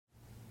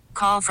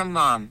Call from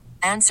mom.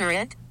 Answer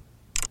it.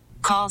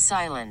 Call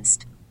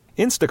silenced.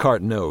 Instacart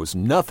knows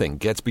nothing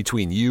gets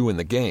between you and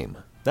the game.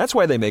 That's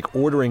why they make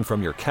ordering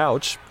from your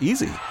couch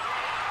easy.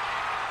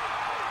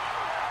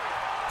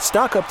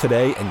 Stock up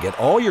today and get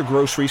all your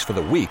groceries for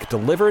the week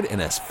delivered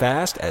in as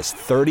fast as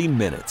 30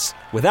 minutes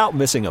without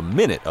missing a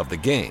minute of the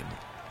game.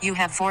 You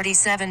have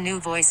 47 new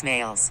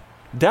voicemails.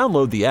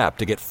 Download the app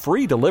to get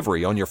free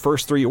delivery on your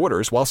first 3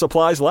 orders while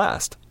supplies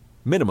last.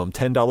 Minimum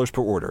 $10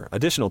 per order.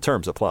 Additional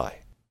terms apply.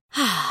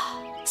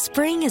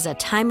 Spring is a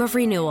time of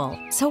renewal,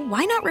 so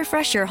why not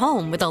refresh your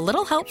home with a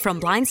little help from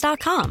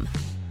Blinds.com?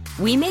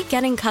 We make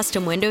getting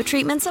custom window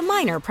treatments a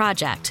minor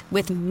project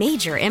with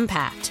major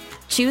impact.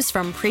 Choose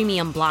from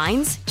premium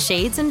blinds,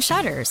 shades, and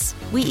shutters.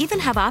 We even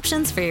have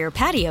options for your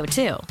patio,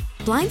 too.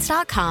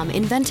 Blinds.com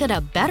invented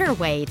a better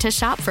way to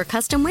shop for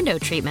custom window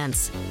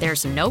treatments.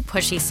 There's no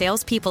pushy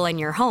salespeople in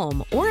your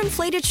home or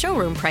inflated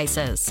showroom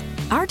prices.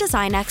 Our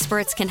design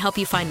experts can help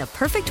you find the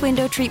perfect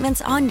window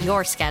treatments on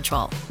your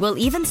schedule. We'll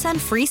even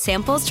send free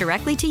samples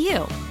directly to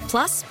you.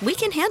 Plus, we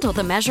can handle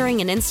the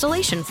measuring and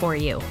installation for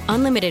you.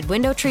 Unlimited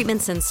window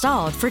treatments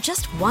installed for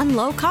just one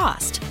low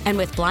cost. And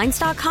with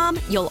Blinds.com,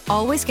 you'll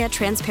always get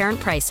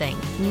transparent pricing.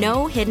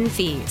 No hidden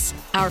fees.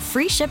 Our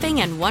free shipping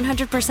and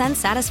 100%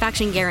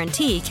 satisfaction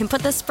guarantee can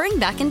put the spring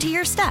back into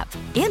your step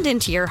and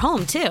into your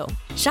home, too.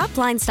 Shop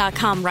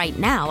Blinds.com right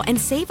now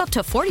and save up to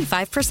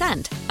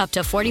 45%. Up to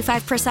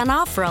 45%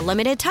 off for a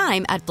limited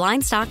time at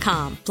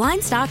Blinds.com.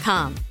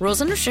 Blinds.com. Rules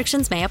and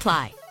restrictions may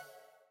apply.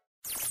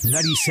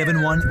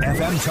 97.1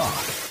 FM Talk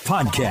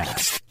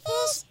Podcast.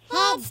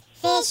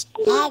 Fish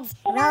heads,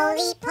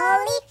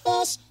 roly-poly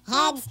fish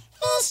heads,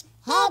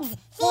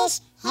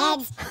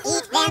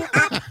 eat them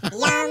up,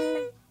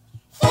 yum.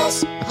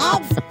 Fish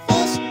heads,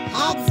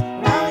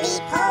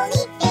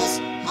 roly-poly fish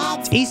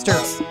heads. Easter.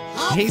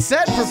 He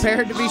said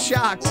prepared to be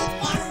shocked.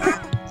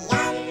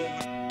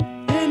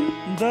 In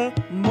the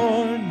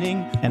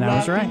morning. And I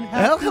was right.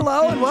 Well,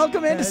 hello and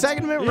welcome into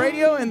Second Amendment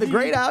Radio and the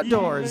Great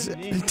Outdoors.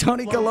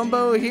 Tony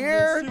Colombo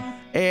here,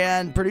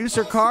 and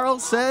producer Carl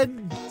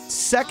said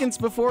seconds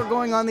before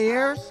going on the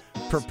air,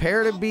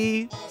 prepare to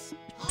be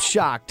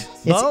shocked.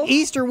 Bo? It's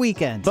Easter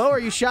weekend. Bo, are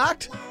you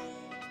shocked?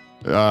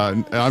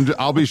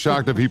 I'll be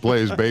shocked if he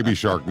plays Baby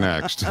Shark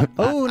next.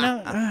 Oh,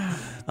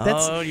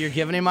 no. You're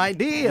giving him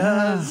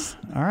ideas.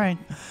 All right.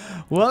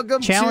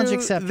 Welcome Challenge to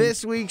accepted.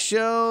 This week's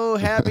show.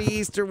 Happy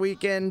Easter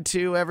weekend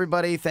to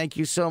everybody. Thank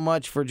you so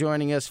much for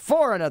joining us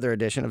for another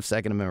edition of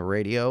Second Amendment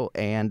Radio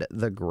and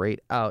the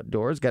Great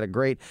Outdoors. Got a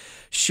great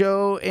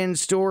show in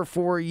store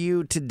for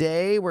you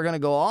today. We're going to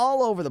go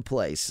all over the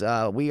place.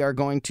 We are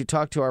going to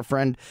talk to our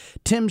friend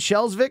Tim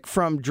Shelsvik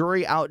from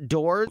Drury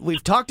Outdoors.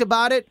 We've talked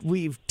about it.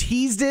 We've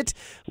teased it.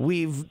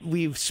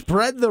 We've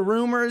spread the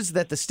rumors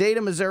that the state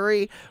of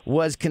Missouri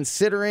was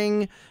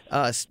considering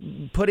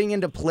putting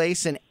into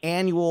place an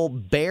annual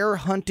bear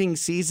hunting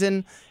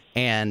season,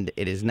 and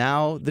it is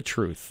now the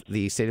truth.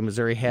 The state of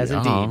Missouri has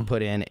indeed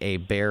put in a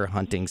bear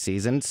hunting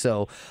season.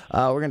 So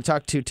we're going to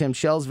talk to Tim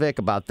Shelsvik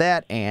about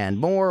that and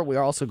more.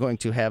 We're also going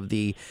to have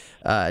the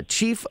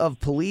chief of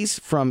police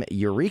from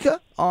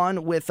Eureka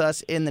on with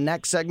us in the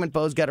next segment.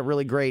 Bo's got a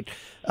really great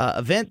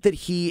event that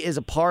he is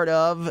a part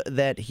of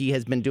that he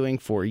has been doing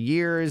for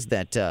years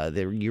that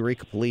the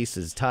Eureka Police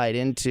is tied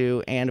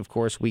into, and of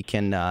course we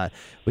can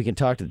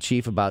talk to the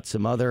chief about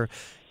some other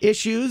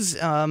issues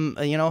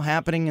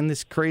happening in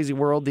this crazy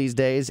world these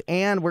days.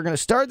 And we're going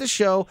to start the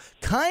show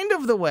kind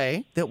of the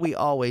way that we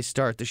always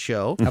start the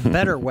show. A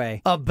better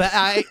way.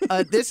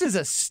 This is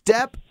a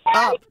step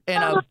up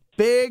in a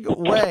big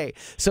way.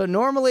 So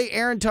normally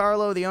Aaron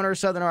Tarlow, the owner of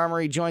Southern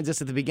Armory, joins us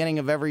at the beginning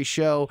of every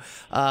show,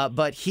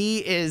 but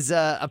he is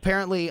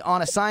apparently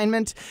on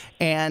assignment,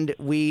 and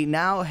we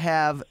now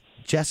have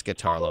Jessica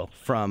Tarlow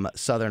from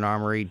Southern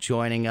Armory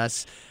joining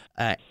us.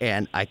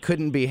 And I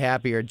couldn't be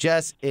happier.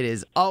 Jess, it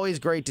is always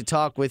great to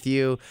talk with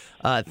you.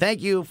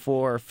 Thank you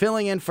for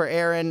filling in for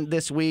Aaron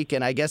this week,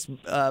 and I guess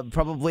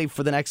probably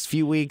for the next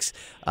few weeks.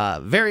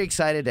 Very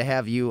excited to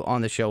have you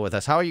on the show with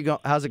us.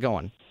 How's it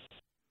going?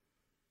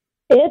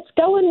 It's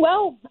going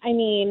well. I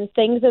mean,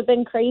 things have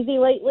been crazy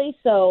lately,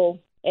 so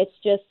it's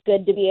just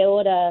good to be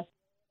able to,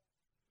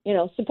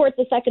 support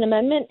the Second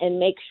Amendment and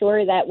make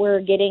sure that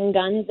we're getting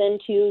guns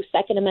into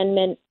Second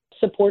Amendment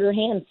supporter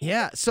hands.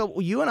 Yeah, so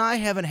you and I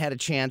haven't had a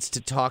chance to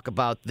talk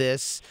about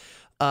this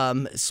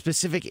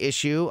specific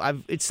issue.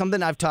 It's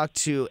something I've talked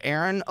to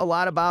Aaron a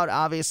lot about,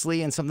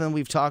 obviously, and something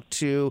we've talked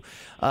to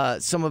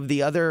some of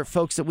the other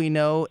folks that we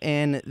know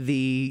in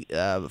the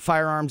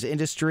firearms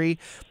industry.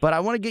 But I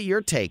want to get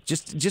your take,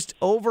 just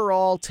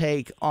overall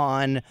take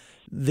on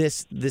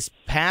this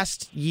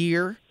past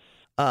year.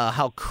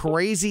 How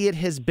crazy it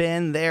has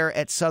been there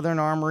at Southern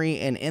Armory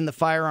and in the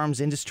firearms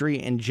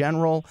industry in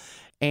general.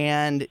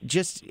 And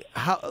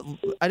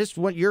I just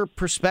want your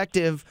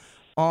perspective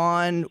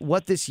on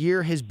what this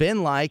year has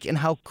been like and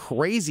how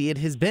crazy it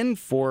has been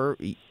for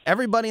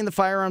everybody in the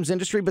firearms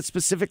industry, but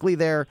specifically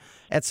there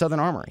at Southern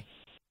Armory.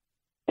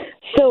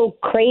 So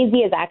crazy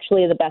is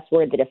actually the best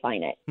word to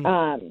define it.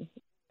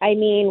 I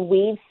mean,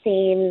 we've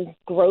seen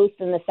growth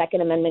in the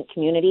Second Amendment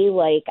community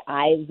like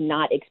I've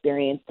not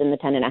experienced in the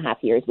 10 and a half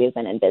years we've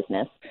been in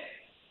business.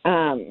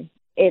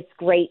 It's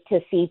great to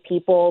see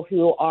people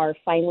who are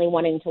finally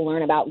wanting to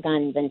learn about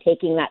guns and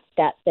taking that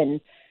step. And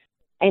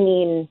I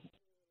mean,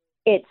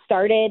 it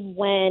started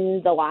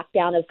when the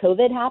lockdown of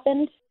COVID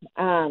happened,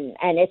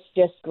 and it's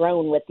just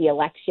grown with the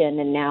election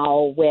and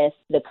now with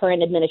the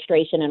current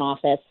administration in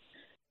office.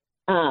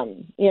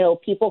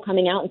 People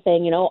coming out and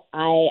saying,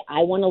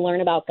 I want to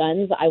learn about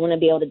guns. I want to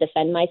be able to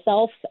defend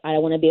myself. I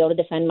want to be able to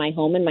defend my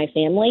home and my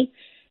family,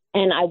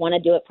 and I want to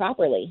do it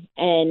properly.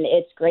 And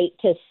it's great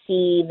to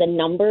see the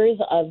numbers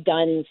of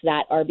guns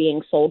that are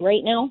being sold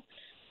right now,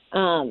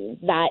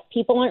 that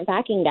people aren't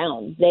backing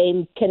down.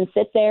 They can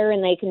sit there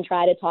and they can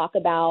try to talk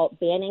about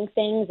banning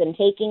things and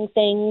taking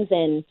things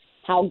and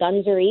how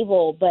guns are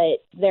evil,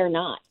 but they're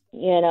not.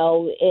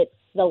 It's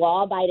the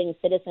law-abiding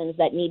citizens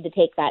that need to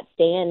take that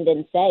stand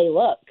and say,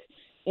 look,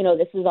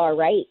 this is our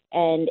right.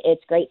 And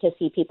it's great to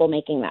see people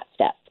making that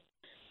step.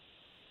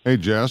 Hey,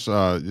 Jess,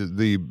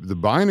 the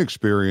buying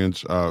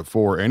experience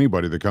for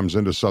anybody that comes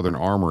into Southern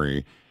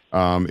Armory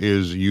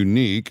is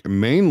unique,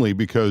 mainly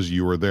because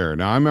you were there.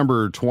 Now, I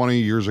remember 20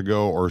 years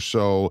ago or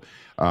so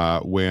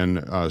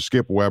when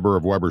Skip Weber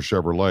of Weber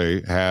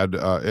Chevrolet had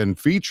and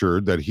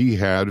featured that he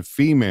had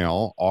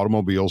female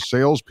automobile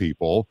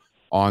salespeople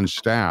on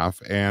staff.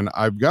 And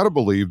I've got to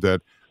believe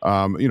that,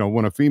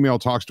 when a female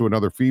talks to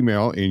another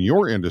female in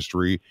your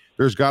industry,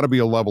 there's got to be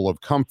a level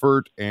of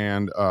comfort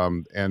and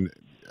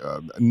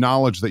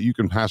knowledge that you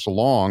can pass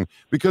along.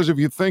 Because if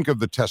you think of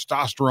the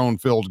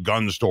testosterone-filled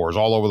gun stores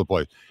all over the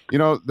place,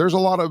 there's a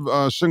lot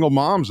of single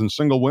moms and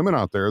single women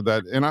out there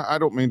that, and I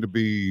don't mean to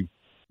be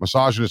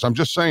misogynist, I'm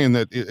just saying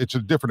that it's a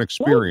different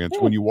experience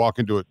when you walk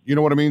into it. You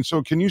know what I mean?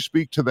 So can you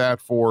speak to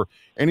that for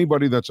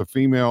anybody that's a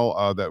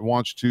female that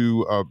wants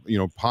to,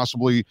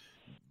 possibly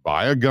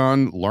buy a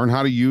gun, learn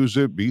how to use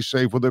it, be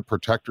safe with it,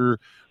 protect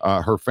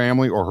her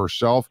family or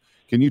herself?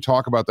 Can you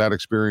talk about that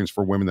experience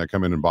for women that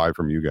come in and buy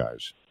from you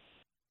guys?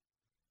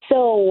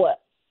 So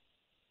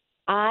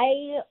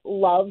I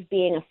love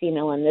being a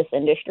female in this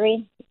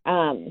industry.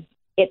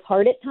 It's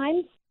hard at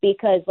times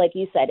because, like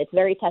you said, it's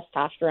very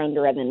testosterone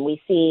driven.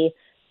 We see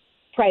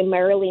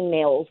primarily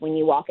males when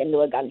you walk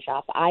into a gun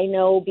shop. I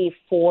know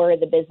before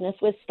the business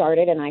was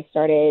started and I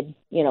started,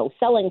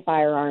 selling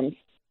firearms,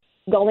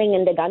 going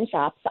into gun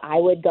shops, I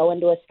would go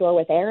into a store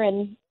with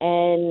Aaron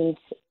and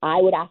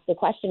I would ask the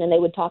question and they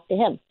would talk to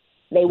him.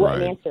 They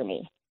wouldn't answer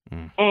me.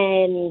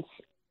 And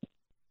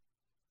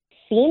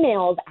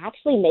females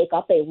actually make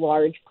up a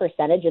large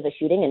percentage of the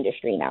shooting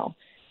industry now,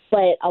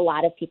 but a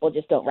lot of people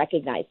just don't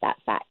recognize that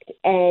fact.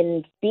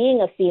 And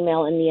being a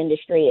female in the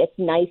industry, it's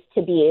nice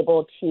to be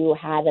able to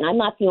have, and I'm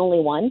not the only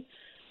one,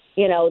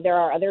 there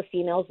are other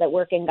females that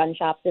work in gun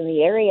shops in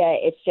the area.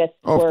 It's just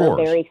we're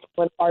very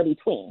few and far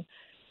between.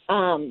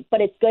 But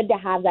it's good to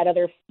have that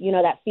other,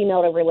 that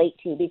female to relate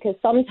to, because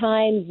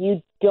sometimes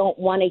you don't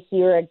want to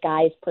hear a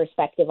guy's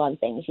perspective on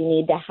things. You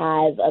need to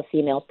have a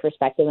female's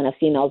perspective and a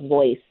female's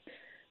voice.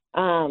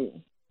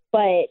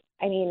 But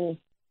I mean,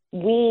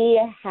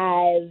 we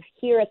have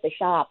here at the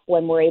shop,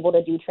 when we're able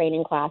to do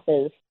training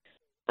classes,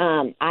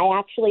 I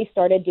actually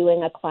started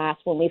doing a class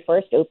when we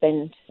first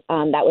opened.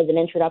 That was an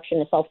introduction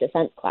to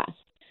self-defense class.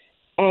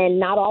 And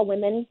not all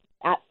women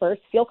at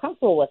first feel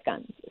comfortable with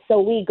guns. So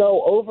we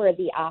go over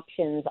the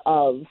options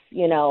of,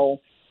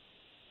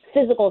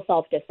 physical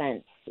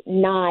self-defense,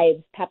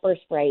 knives, pepper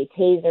spray,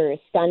 tasers,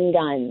 stun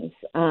guns,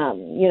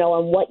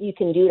 and what you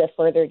can do to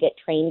further get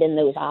trained in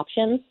those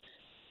options.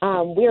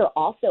 We're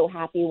also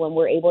happy when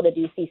we're able to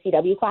do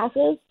CCW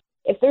classes.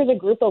 If there's a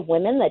group of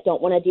women that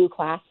don't want to do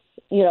class,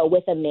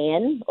 with a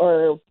man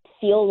or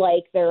feel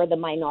like they're the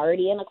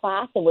minority in a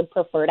class and would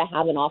prefer to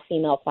have an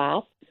all-female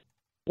class,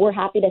 we're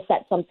happy to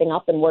set something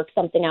up and work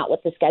something out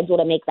with the schedule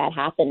to make that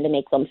happen, to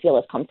make them feel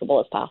as comfortable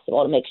as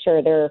possible, to make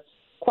sure their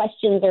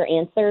questions are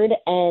answered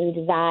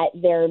and that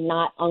they're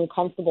not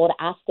uncomfortable to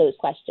ask those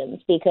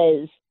questions,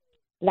 because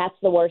that's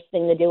the worst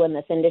thing to do in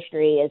this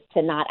industry, is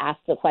to not ask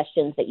the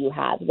questions that you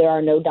have. There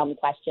are no dumb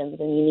questions,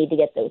 and you need to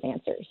get those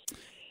answers.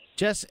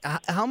 Jess,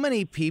 how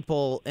many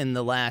people in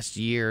the last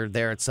year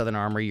there at Southern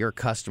Armory, your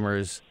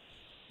customers,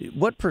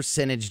 what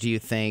percentage do you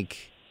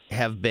think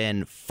have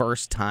been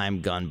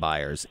first-time gun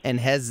buyers? And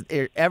has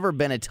there ever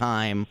been a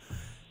time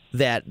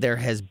that there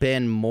has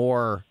been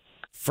more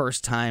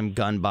first-time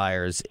gun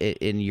buyers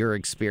in your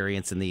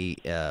experience in the,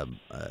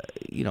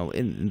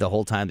 in the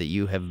whole time that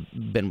you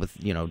have been with,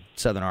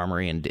 Southern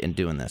Armory and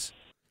doing this?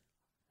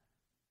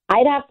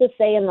 I'd have to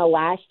say in the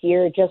last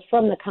year, just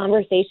from the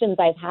conversations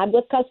I've had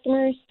with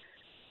customers,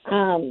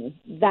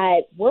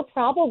 that we're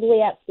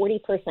probably at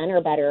 40%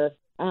 or better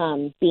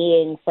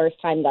being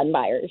first-time gun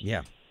buyers.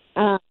 Yeah.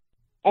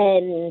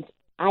 And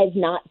I've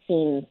not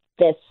seen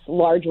this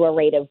larger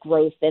rate of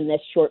growth in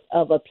this short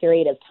of a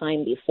period of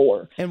time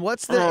before. And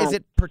what's is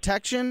it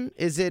protection?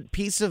 Is it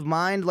peace of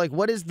mind? Like,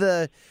 what is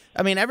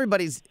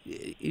everybody's,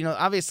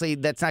 obviously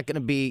that's not going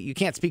to be, you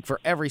can't speak for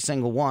every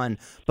single one,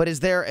 but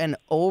is there an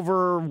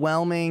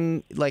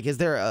overwhelming, is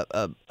there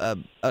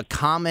a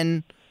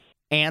common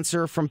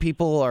answer from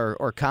people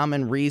or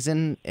common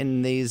reason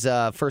in these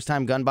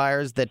first-time gun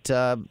buyers that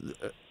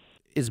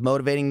is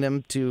motivating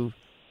them to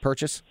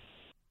purchase?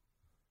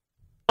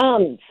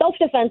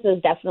 Self-defense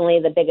is definitely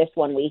the biggest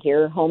one we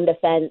hear. Home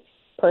defense,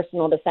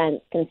 personal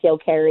defense,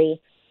 concealed carry.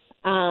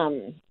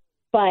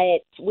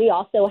 But we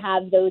also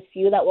have those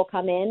few that will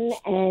come in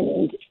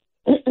and,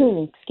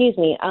 excuse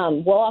me,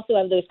 we'll also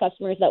have those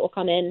customers that will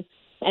come in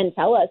and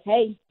tell us,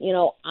 hey,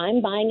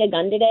 I'm buying a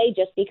gun today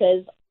just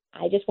because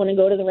I just want to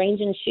go to the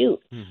range and shoot.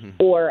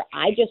 Or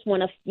I just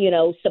want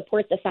to,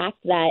 support the fact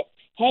that,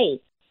 hey,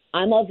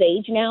 I'm of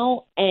age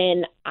now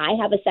and I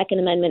have a Second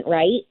Amendment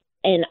right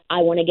and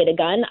I want to get a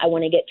gun. I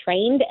want to get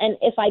trained. And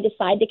if I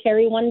decide to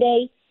carry one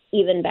day,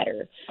 even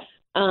better.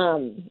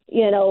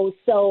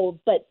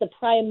 But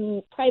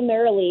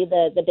primarily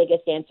the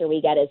biggest answer we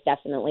get is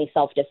definitely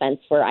self-defense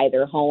for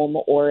either home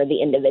or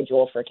the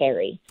individual for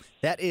carry.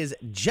 That is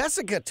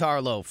Jessica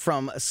Tarlow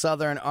from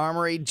Southern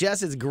Armory.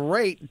 Jess, it's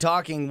great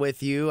talking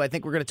with you. I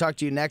think we're going to talk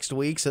to you next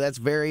week, so that's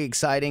very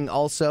exciting.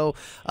 Also,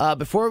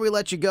 before we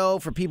let you go,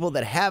 for people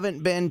that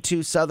haven't been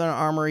to Southern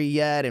Armory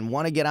yet and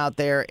want to get out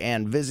there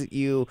and visit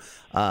you,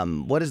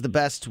 what is the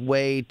best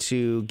way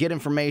to get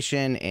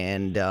information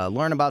and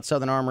learn about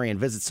Southern Armory and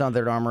visit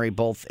Southern Armory,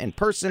 both in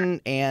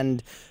person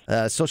and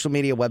social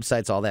media,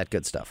 websites, all that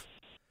good stuff?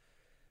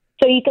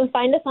 So you can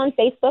find us on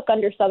Facebook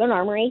under Southern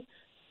Armory.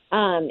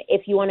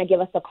 If you want to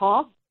give us a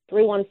call,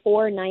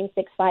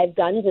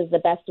 314-965-GUNS is the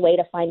best way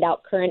to find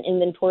out current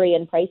inventory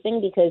and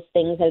pricing because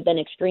things have been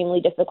extremely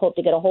difficult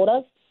to get a hold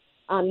of.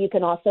 You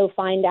can also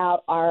find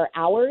out our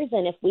hours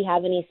and if we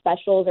have any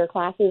specials or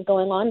classes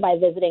going on by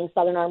visiting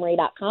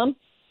southernarmory.com.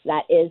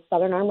 That is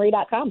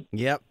southernarmory.com.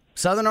 Yep.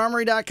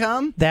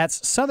 SouthernArmory.com? That's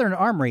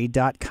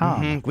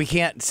SouthernArmory.com. We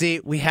can't see.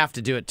 We have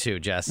to do it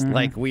too, Jess.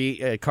 Like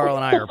Carl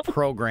and I are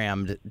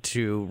programmed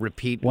to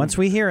repeat. Once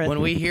we hear it.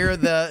 When we hear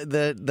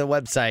the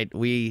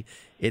website,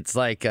 it's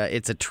like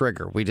it's a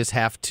trigger. We just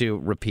have to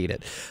repeat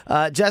it.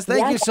 Jess,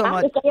 thank you so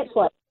much.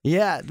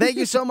 Yeah, thank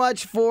you so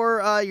much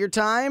for your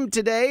time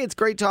today. It's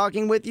great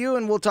talking with you,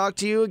 and we'll talk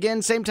to you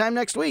again same time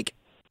next week.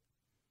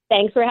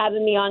 Thanks for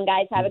having me on,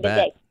 guys. Have a good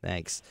day.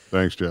 Thanks.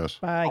 Thanks, Jess.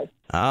 Bye.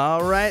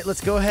 All right, let's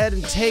go ahead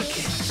and take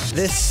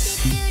this.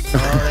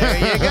 Oh, there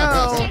you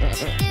go.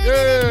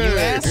 You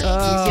asked.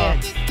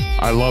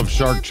 I love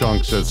shark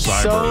chunks at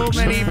Cyber.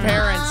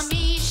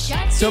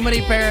 So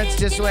many parents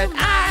just went,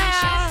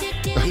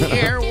 the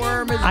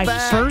airworm is back.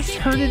 I first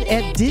heard it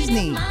at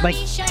Disney like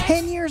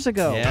 10 years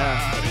ago.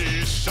 Yeah.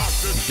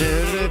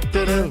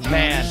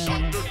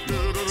 Man.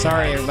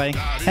 Sorry, everybody.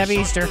 Happy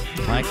Easter.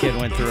 My kid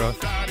went through a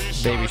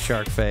baby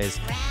shark phase.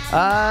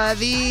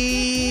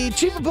 The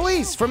Chief of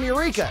Police from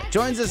Eureka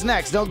joins us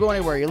next. Don't go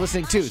anywhere. You're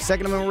listening to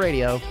Second Amendment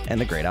Radio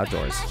and the Great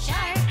Outdoors.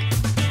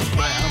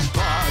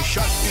 Grandpa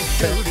Shark,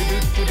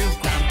 do-do-do-do-do-do.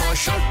 Grandpa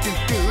Shark,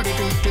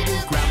 do-do-do-do-do-do.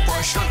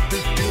 Grandpa Shark,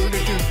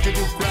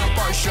 do-do-do-do-do-do.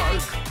 Grandpa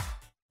Shark.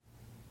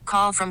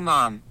 Call from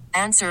mom.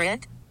 Answer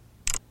it.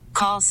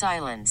 Call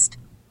silenced.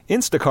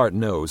 Instacart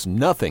knows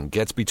nothing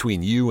gets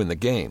between you and the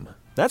game.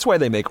 That's why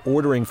they make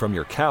ordering from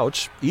your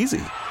couch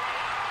easy.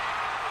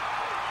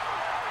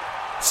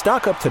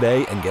 Stock up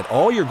today and get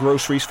all your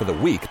groceries for the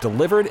week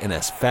delivered in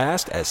as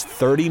fast as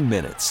 30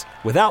 minutes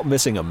without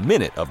missing a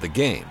minute of the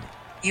game.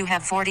 You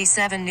have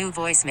 47 new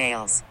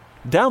voicemails.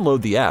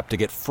 Download the app to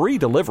get free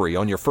delivery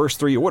on your first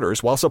 3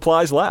 orders while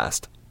supplies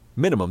last.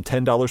 Minimum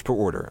 $10 per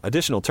order.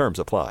 Additional terms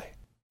apply.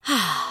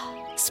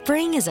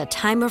 Spring is a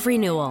time of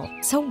renewal,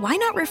 so why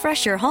not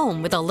refresh your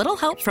home with a little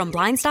help from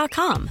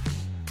Blinds.com?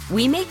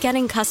 We make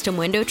getting custom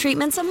window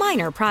treatments a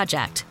minor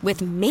project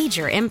with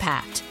major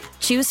impact.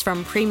 Choose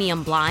from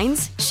premium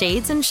blinds,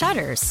 shades, and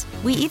shutters.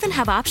 We even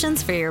have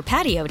options for your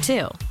patio,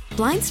 too.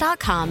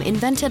 Blinds.com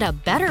invented a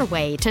better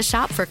way to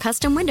shop for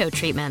custom window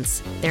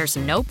treatments. There's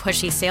no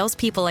pushy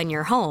salespeople in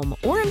your home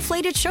or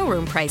inflated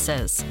showroom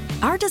prices.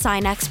 Our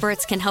design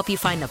experts can help you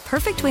find the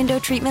perfect window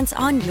treatments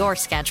on your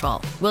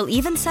schedule. We'll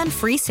even send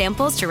free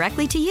samples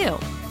directly to you.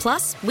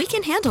 Plus, we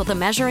can handle the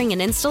measuring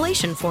and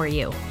installation for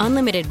you.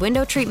 Unlimited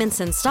window treatments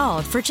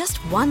installed for just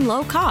one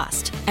low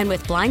cost. And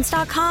with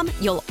Blinds.com,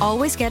 you'll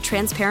always get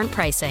transparent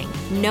pricing.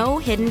 No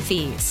hidden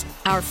fees.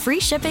 Our free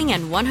shipping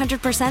and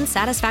 100%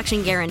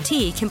 satisfaction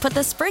guarantee can put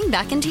the spring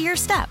back into your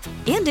step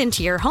and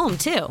into your home,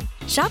 too.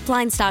 Shop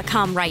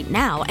Blinds.com right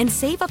now and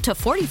save up to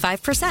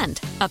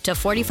 45%. Up to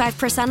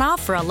 45%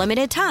 off for a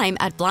limited time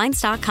at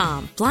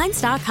Blinds.com.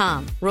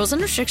 Blinds.com. Rules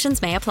and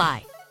restrictions may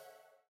apply.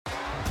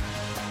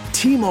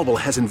 T-Mobile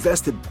has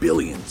invested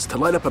billions to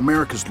light up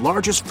America's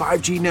largest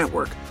 5G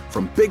network,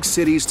 from big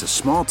cities to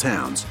small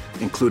towns,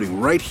 including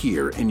right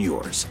here in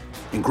yours.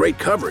 And great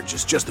coverage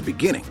is just the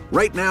beginning.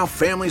 Right now,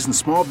 families and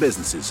small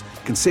businesses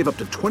can save up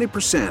to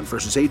 20%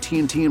 versus AT&T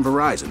and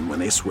Verizon when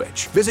they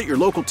switch. Visit your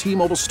local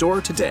T-Mobile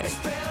store today.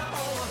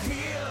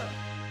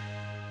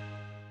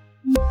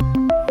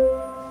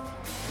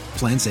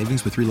 Plan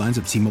savings with 3 lines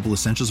of T-Mobile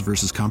Essentials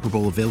versus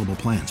comparable available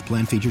plans.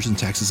 Plan features and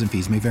taxes and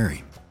fees may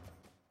vary.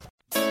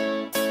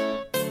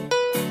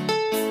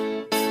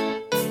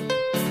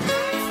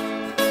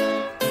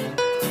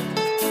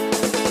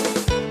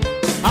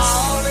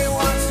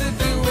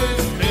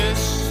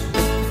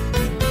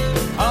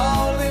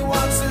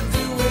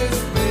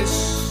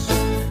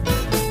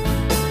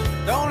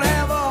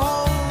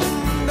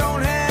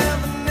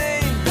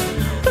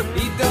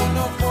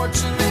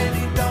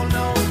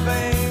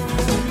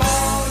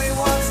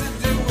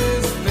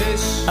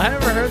 I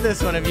never heard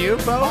this one. Have you,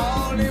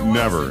 Bo?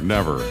 Never.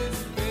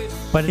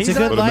 But it's a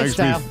good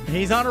lifestyle.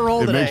 He's on a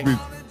roll today.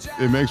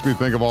 It makes me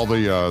think of all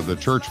the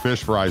church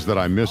fish fries that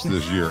I missed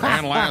this year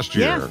and last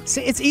year. Yeah,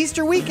 see, it's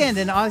Easter weekend,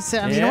 and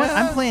you know what?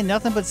 I'm playing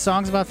nothing but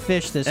songs about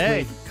fish this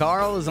week.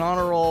 Carl is on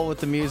a roll with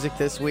the music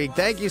this week.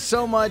 Thank you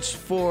so much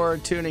for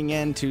tuning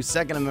in to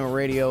Second Amendment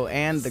Radio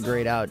and the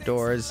Great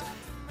Outdoors.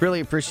 Really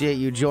appreciate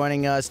you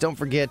joining us. Don't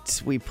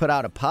forget, we put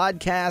out a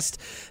podcast,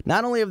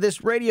 not only of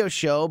this radio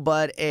show,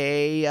 but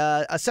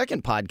a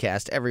second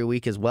podcast every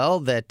week as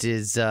well that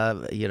is,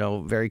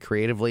 very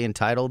creatively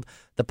entitled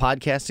The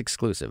Podcast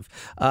Exclusive.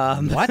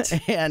 What?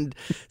 And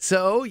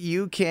so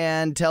you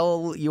can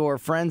tell your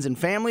friends and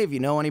family, if you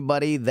know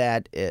anybody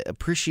that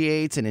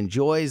appreciates and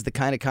enjoys the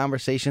kind of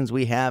conversations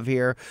we have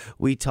here.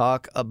 We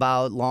talk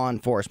about law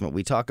enforcement.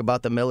 We talk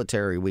about the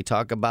military. We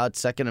talk about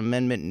Second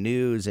Amendment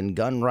news and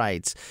gun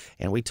rights.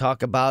 And we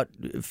talk about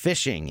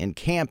fishing and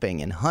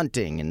camping and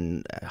hunting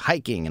and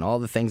hiking and all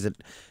the things that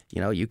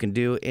you can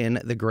do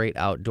in the great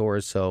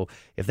outdoors. So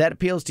if that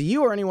appeals to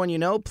you or anyone you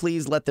know,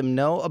 please let them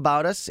know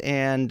about us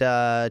and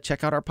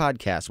check out our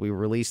podcast. We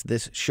release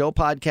this show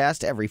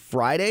podcast every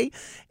Friday,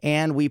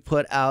 and we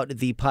put out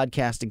the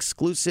podcast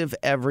exclusive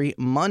every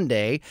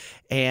Monday.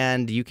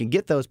 And you can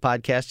get those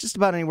podcasts just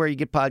about anywhere you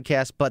get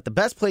podcasts. But the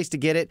best place to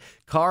get it,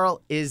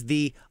 Carl, is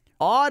the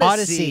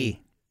Odyssey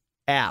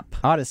app.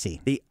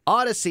 The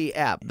Odyssey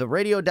app, the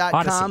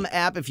radio.com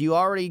app. If you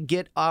already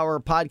get our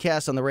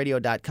podcast on the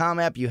radio.com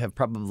app, you have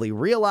probably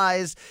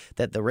realized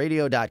that the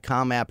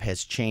radio.com app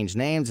has changed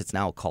names. It's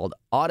now called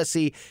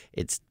Odyssey.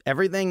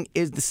 Everything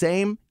is the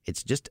same.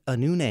 It's just a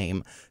new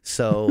name.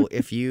 So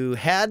if you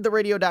had the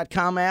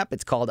radio.com app,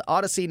 it's called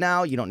Odyssey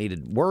now. You don't need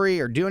to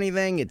worry or do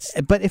anything.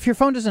 But if your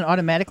phone doesn't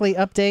automatically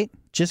update,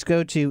 just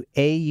go to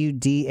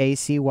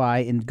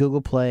AUDACY in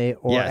Google Play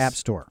or App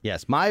Store.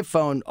 Yes, my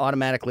phone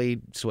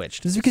automatically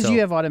switched. This is because you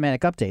have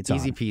automatic updates on.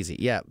 Easy peasy,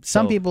 yeah.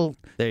 Some people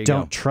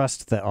don't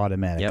trust the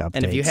automatic updates.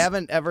 And if you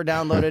haven't ever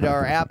downloaded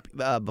our app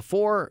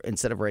before,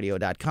 instead of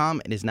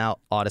radio.com, it is now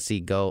Odyssey.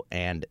 Go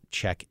and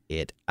check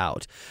it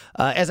out.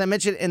 As I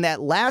mentioned in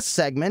that last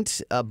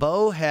segment,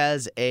 Bo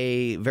has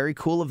a very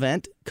cool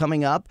event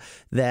coming up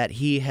that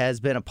he has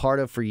been a part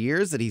of for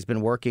years, that he's been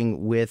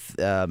working with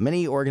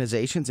many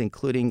organizations,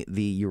 including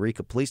the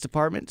Eureka Police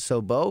Department.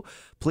 So, Bo,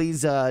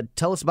 please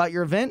tell us about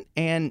your event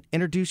and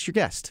introduce your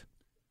guest.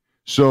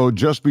 So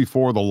just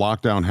before the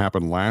lockdown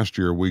happened last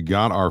year, we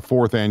got our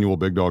 4th annual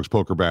Big Dogs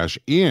Poker Bash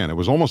in. It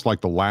was almost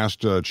like the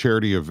last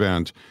charity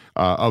event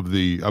of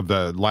the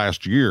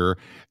last year,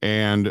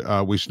 and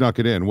we snuck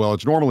it in. Well,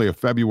 it's normally a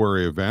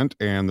February event,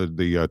 and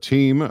the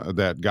team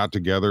that got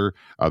together,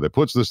 that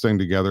puts this thing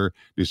together,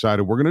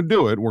 decided we're going to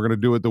do it. We're going to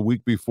do it the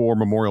week before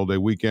Memorial Day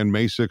weekend,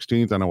 May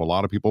 16th. I know a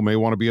lot of people may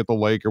want to be at the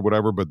lake or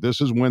whatever, but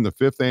this is when the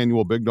 5th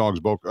annual Big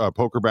Dogs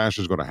Poker Bash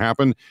is going to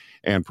happen,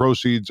 and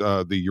proceeds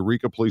the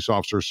Eureka Police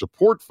Officer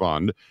Support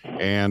Fund,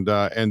 and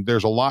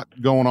there's a lot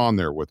going on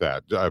there with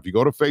that. If you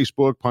go to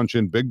Facebook, punch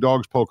in Big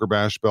Dogs Poker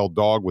Bash, spelled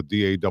dog with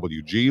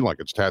DAWG, like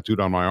it's tattooed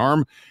on my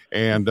arm,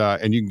 and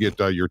you can get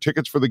your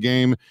tickets for the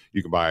game.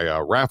 You can buy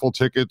raffle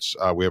tickets.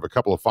 We have a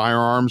couple of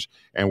firearms,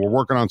 and we're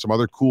working on some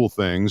other cool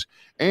things.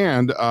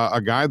 And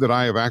a guy that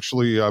I have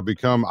actually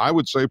become, I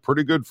would say,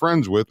 pretty good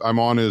friends with. I'm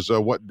on his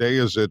what day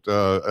is it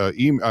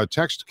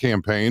text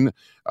campaign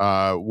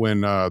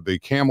when the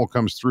camel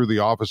comes through the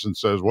office and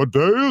says, "What day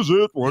is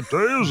it? What day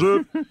is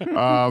it?"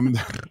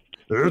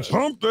 It's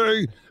hump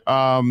day.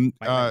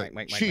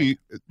 Chief,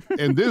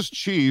 and this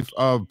chief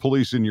of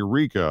police in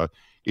Eureka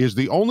is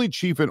the only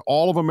chief in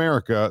all of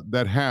America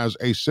that has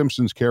a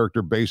Simpsons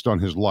character based on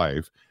his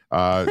life.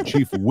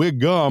 Chief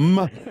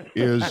Wiggum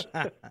is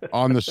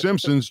on The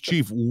Simpsons.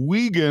 Chief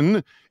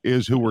Wiegand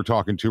is who we're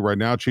talking to right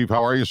now. Chief,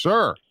 how are you,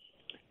 sir?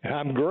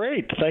 I'm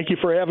great. Thank you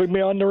for having me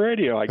on the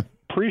radio. I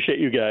appreciate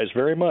you guys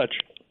very much.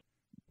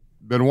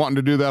 Been wanting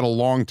to do that a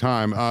long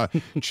time.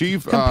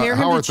 Chief, compare him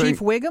how are to Chief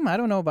Wiggum? I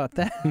don't know about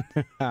that.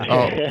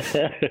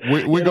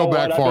 We go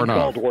back far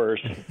enough.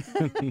 Worse.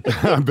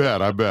 I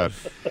bet.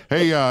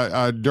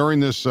 Hey,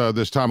 during this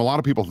time, a lot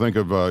of people think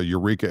of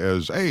Eureka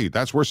as, hey,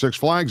 that's where Six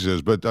Flags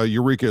is, but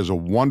Eureka is a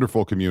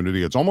wonderful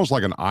community. It's almost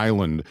like an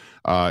island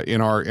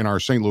in our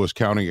St. Louis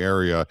County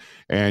area,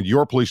 and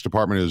your police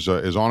department is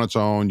on its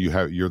own.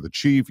 You're the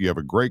chief. You have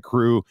a great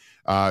crew.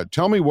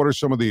 Tell me, what are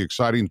some of the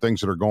exciting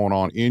things that are going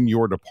on in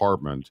your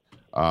department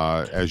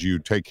as you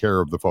take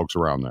care of the folks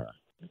around there?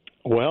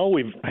 Well,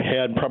 we've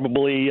had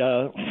probably,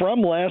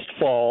 from last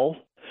fall,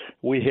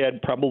 we had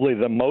probably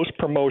the most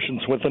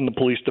promotions within the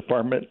police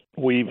department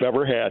we've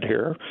ever had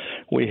here.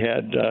 We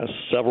had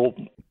several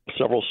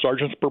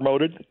sergeants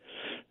promoted,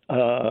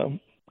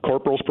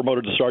 corporals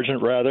promoted to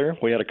sergeant, rather.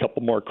 We had a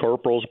couple more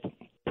corporals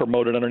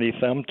promoted underneath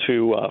them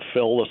to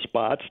fill the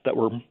spots that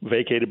were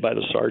vacated by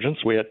the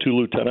sergeants. We had 2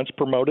 lieutenants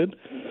promoted.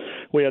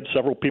 We had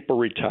several people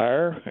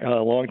retire,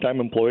 longtime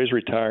employees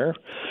retire,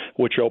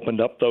 which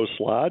opened up those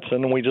slots.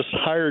 And we just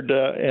hired,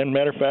 and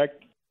matter of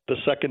fact, the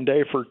second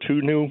day for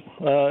 2 new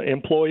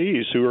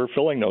employees who are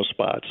filling those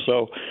spots.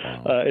 So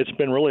it's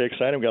been really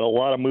exciting. We've got a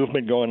lot of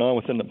movement going on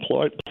within the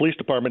police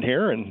department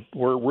here, and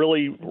we're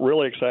really,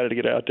 really excited to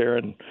get out there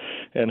and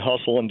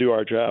hustle and do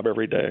our job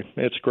every day.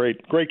 It's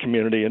great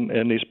community,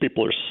 and these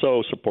people are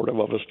so supportive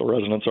of us. The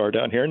residents are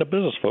down here, and the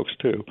business folks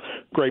too.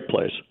 Great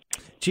place.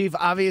 Chief,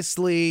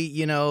 obviously,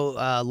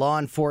 law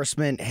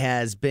enforcement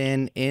has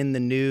been in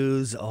the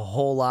news a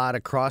whole lot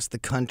across the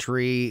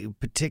country,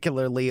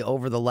 particularly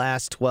over the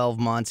last 12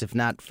 months, if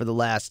not for the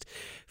last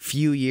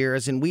few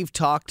years. And we've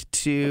talked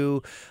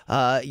to,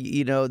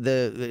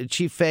 the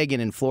Chief Fagan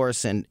in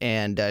Florissant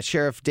and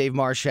Sheriff Dave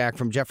Marshak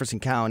from Jefferson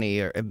County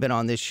have been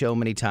on this show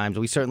many times.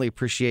 We certainly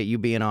appreciate you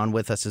being on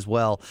with us as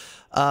well.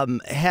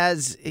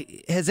 Has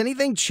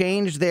anything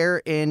changed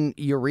there in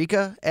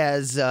Eureka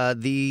as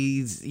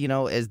these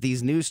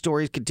news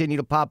stories continue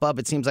to pop up?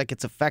 It seems like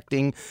it's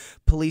affecting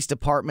police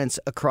departments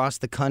across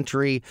the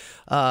country.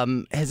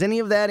 Has any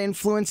of that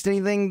influenced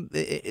anything,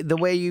 the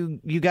way you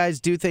guys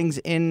do things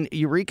in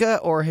Eureka,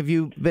 or have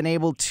you been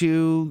able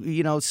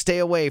to, stay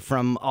away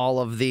from all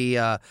of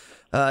the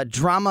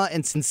drama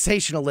and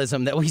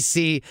sensationalism that we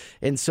see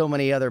in so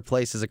many other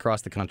places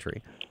across the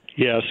country?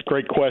 Yes,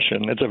 great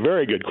question. It's a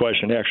very good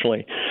question,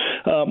 actually.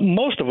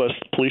 Most of us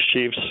police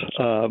chiefs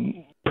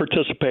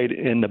participate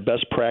in the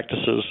best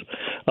practices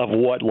of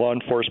what law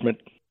enforcement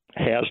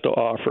has to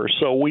offer.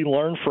 So we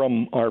learn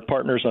from our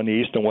partners on the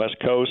East and West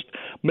Coast.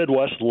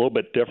 Midwest is a little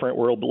bit different.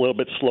 We're a little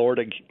bit slower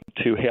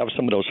to have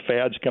some of those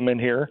fads come in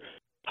here.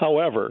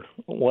 However,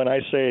 when I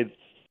say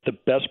the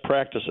best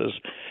practices,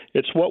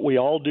 it's what we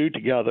all do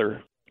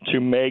together to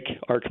make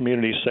our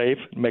community safe,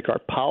 make our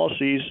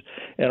policies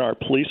and our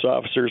police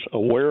officers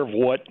aware of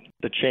what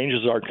the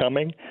changes are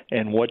coming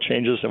and what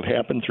changes have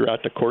happened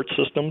throughout the court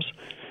systems.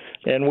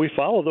 And we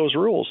follow those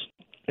rules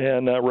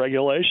and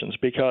regulations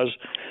because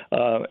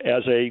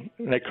as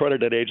an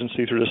accredited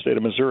agency through the state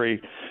of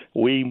Missouri,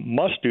 we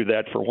must do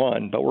that for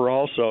one, but we're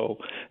also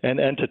an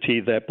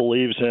entity that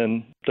believes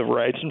in the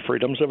rights and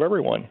freedoms of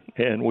everyone,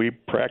 and we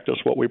practice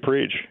what we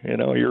preach.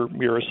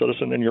 You're a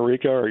citizen in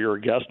Eureka, or you're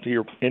a guest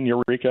in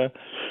Eureka,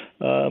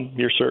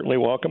 you're certainly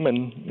welcome,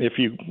 and if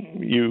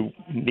you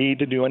need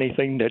to do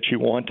anything that you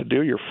want to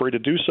do, you're free to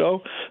do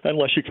so,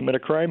 unless you commit a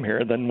crime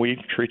here, then we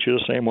treat you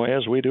the same way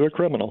as we do a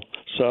criminal.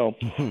 So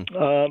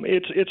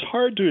it's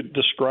hard to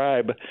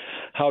describe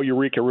how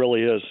Eureka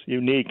really is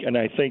unique, and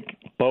I think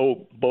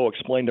Bo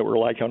explained that we're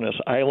like on this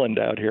island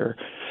out here.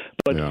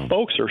 But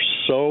folks are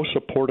so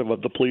supportive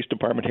of the police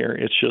department here.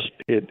 It's just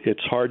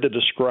it's hard to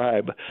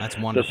describe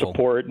the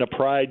support and the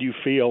pride you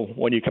feel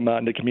when you come out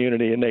in the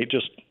community, and they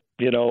just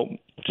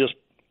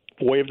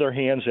wave their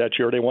hands at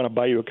you, or they want to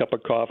buy you a cup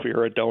of coffee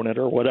or a donut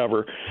or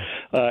whatever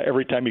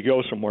every time you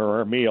go somewhere,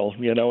 or a meal,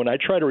 and I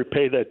try to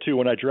repay that too.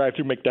 When I drive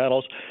through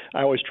McDonald's,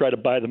 I always try to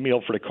buy the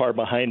meal for the car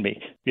behind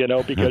me,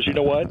 because you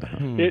know what?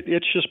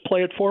 It's just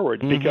play it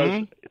forward,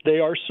 because they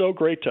are so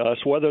great to us,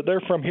 whether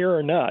they're from here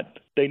or not.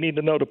 They need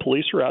to know the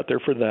police are out there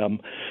for them,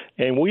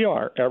 and we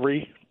are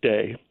every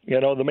day.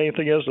 The main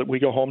thing is that we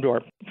go home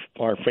to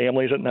our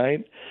families at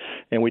night,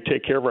 and we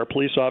take care of our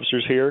police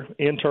officers here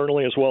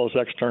internally as well as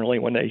externally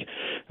when they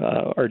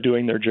are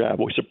doing their job.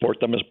 We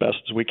support them as best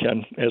as we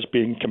can as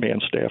being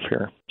command staff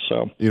here.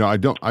 So I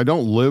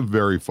don't live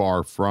very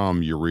far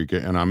from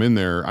Eureka, and I'm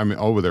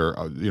over there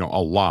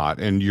a lot,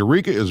 and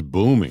Eureka is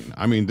booming.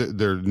 I mean,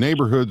 their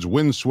neighborhood's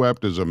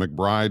windswept is a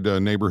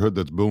McBride neighborhood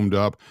that's boomed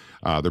up.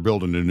 They're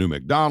building a new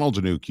McDonald's,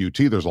 a new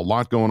QT. There's a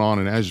lot going on,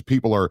 and as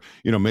people are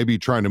maybe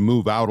trying to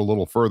move out a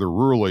little further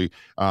rurally,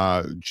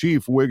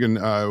 Chief Wiggin,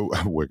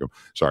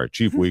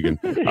 Chief Wiggin.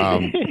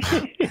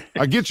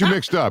 I get you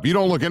mixed up. You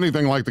don't look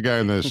anything like the guy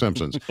in The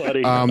Simpsons.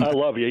 Buddy, I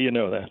love you. You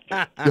know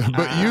that.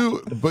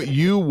 But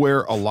you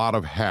wear a lot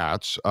of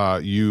hats.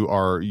 You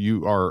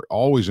are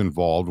always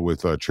involved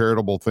with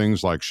charitable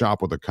things like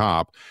Shop with a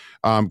Cop.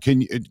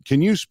 Can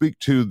you speak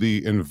to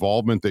the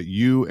involvement that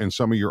you and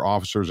some of your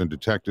officers and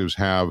detectives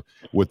have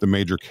with the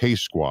Major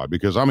Case Squad?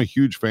 Because I'm a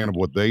huge fan of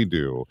what they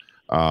do.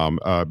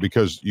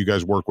 Because you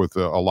guys work with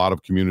a lot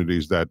of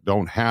communities that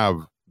don't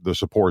have the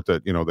support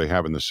that they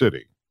have in the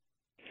city.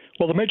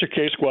 Well, the Major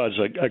Case Squad is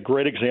a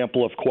great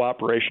example of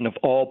cooperation of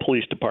all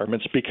police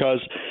departments, because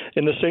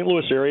in the St.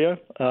 Louis area,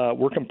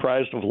 we're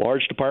comprised of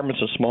large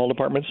departments and small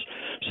departments.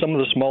 Some of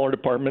the smaller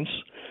departments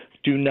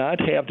do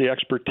not have the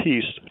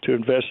expertise to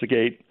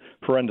investigate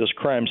horrendous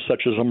crimes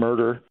such as a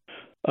murder,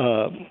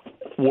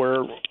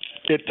 where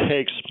it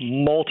takes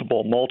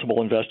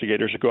multiple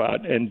investigators to go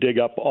out and dig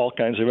up all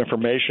kinds of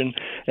information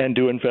and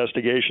do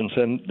investigations,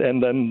 and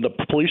then the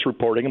police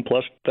reporting, and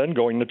plus then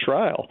going to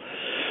trial.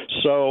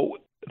 So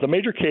the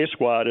Major Case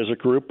Squad is a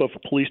group of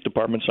police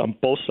departments on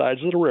both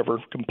sides of the river,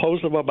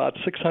 composed of about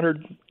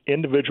 600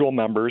 individual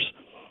members,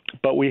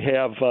 but we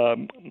have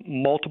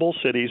multiple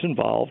cities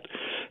involved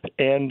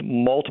and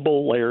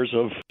multiple layers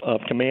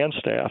of command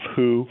staff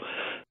who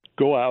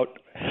go out,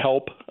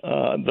 help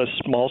the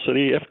small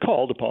city, if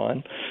called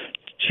upon,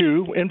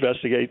 to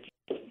investigate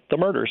the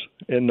murders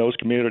in those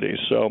communities.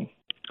 So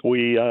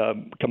we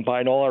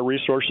combine all our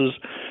resources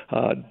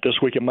This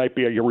week it might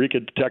be a Eureka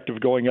detective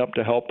going up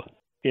to help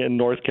in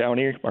North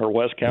County or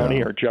West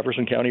County or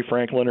Jefferson County,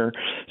 Franklin or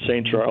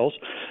St. Charles.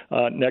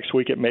 Next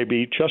week it may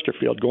be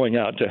Chesterfield going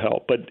out to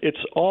help. But it's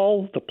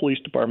all the police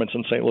departments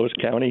in St. Louis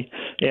County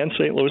and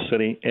St. Louis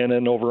City, and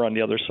then over on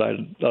the other side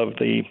of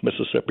the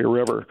Mississippi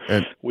River.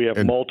 We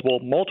have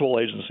multiple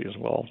agencies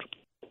involved.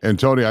 And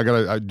Tony,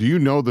 do you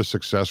know the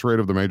success rate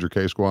of the Major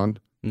K Squad?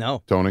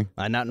 No. Tony?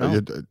 I not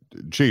know.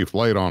 Chief,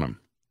 lay it on him.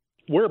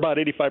 We're about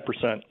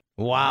 85%.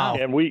 Wow.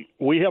 And we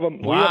have a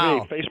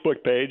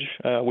Facebook page.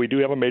 We do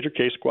have a Major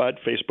K Squad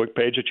Facebook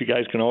page that you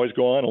guys can always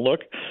go on and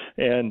look,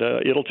 and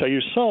it'll tell you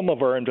some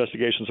of our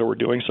investigations that we're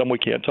doing, some we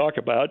can't talk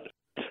about.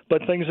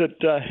 But things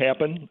that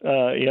happen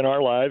in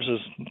our lives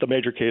as the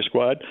Major K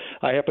Squad.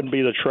 I happen to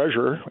be the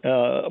treasurer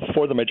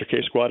for the Major K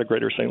Squad of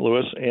Greater St.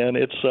 Louis, and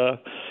it's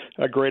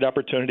a great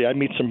opportunity. I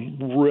meet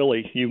some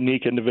really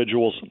unique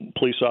individuals,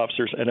 police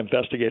officers and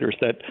investigators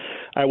that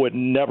I would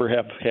never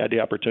have had the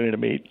opportunity to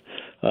meet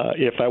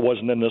if I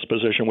wasn't in this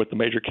position with the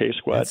Major K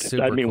Squad.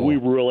 I mean, cool. We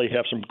really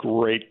have some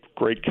great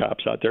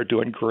cops out there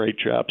doing great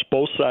jobs,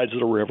 both sides of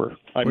the river.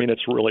 I mean,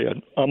 it's really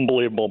an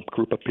unbelievable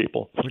group of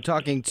people. We're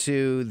talking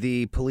to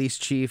the police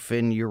chief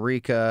in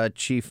Eureka,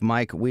 Chief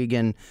Mike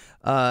Wiegand.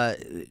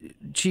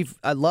 Chief,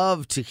 I'd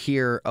love to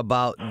hear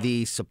about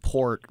the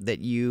support that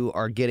you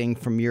are getting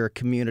from your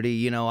community.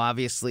 You know,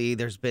 obviously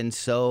there's been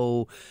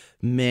so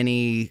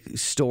many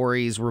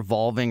stories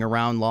revolving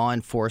around law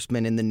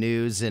enforcement in the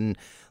news, and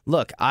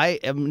look, I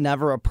am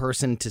never a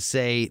person to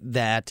say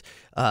that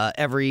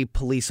every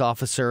police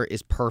officer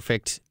is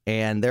perfect,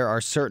 and there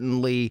are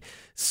certainly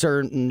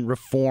certain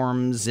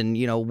reforms and,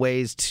 you know,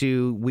 ways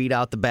to weed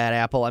out the bad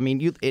apple. I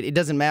mean, it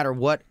doesn't matter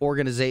what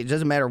organization, it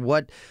doesn't matter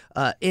what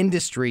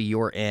industry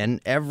you're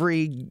in.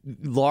 Every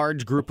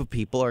large group of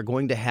people are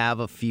going to have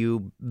a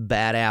few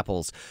bad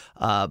apples,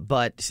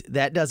 but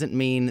that doesn't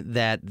mean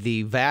that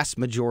the vast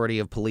majority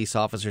of police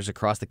officers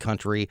across the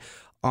country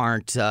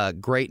aren't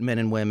great men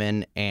and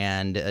women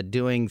and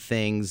doing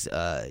things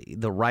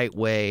the right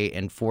way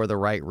and for the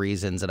right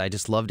reasons. And I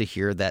just love to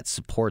hear that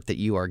support that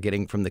you are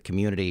getting from the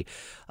community.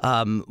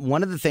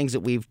 One of the things that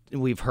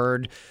we've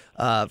heard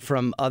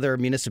from other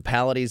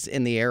municipalities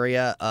in the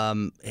area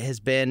has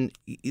been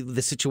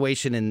the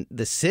situation in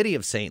the city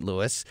of St.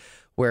 Louis,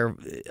 where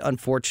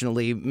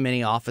unfortunately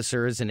many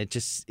officers, and it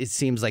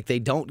seems like they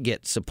don't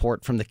get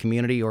support from the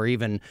community, or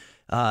even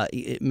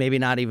maybe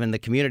not even the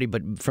community,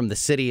 but from the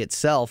city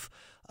itself.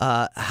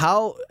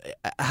 How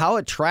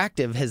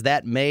attractive has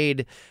that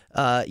made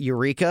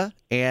Eureka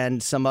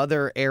and some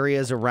other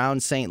areas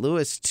around St.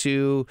 Louis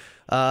to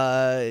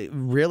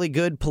really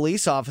good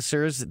police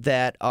officers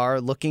that are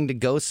looking to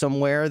go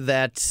somewhere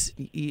that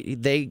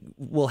they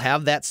will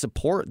have that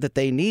support that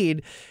they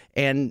need?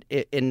 And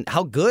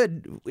how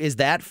good is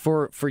that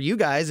for you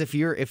guys if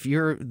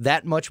you're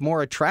that much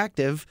more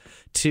attractive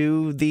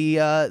to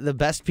the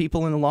best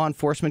people in the law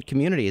enforcement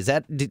community? Does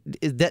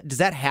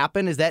that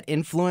happen? Is that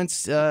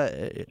influence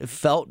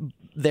felt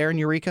there in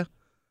Eureka?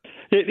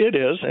 It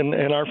is,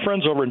 and our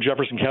friends over in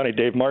Jefferson County,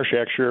 Dave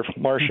Marshak, Sheriff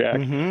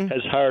Marshak,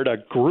 has hired a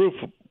group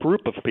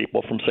of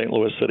people from St.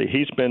 Louis City.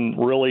 He's been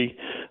really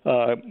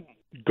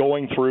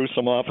going through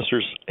some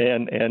officers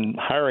and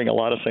hiring a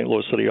lot of St.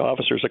 Louis City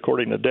officers,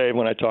 according to Dave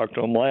when I talked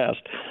to him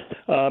last.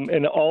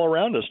 And all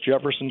around us,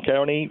 Jefferson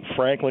County,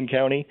 Franklin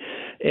County,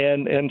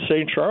 and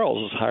St.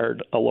 Charles has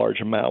hired a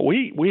large amount.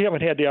 We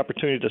haven't had the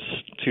opportunity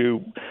to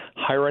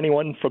hire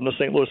anyone from the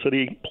St. Louis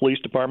City Police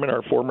Department,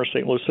 our former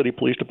St. Louis City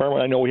Police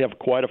Department. I know we have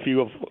quite a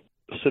few of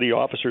city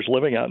officers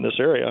living out in this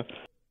area.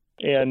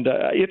 And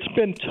it's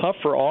been tough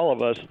for all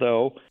of us,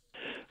 though,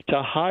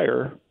 to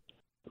hire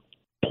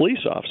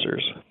police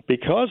officers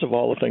because of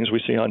all the things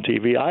we see on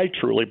TV. I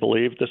truly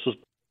believe this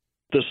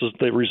is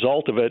the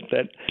result of it,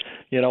 that,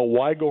 you know,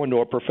 why go into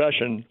a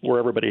profession where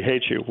everybody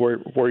hates you,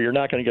 where you're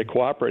not going to get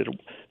cooperated,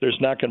 there's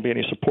not going to be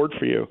any support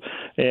for you,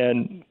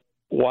 and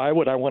why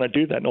would I want to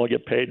do that and only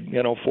get paid,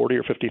 you know, $40,000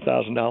 or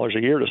 $50,000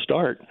 a year to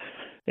start?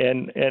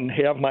 And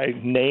have my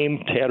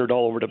name tattered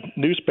all over the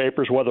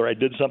newspapers, whether I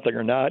did something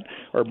or not,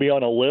 or be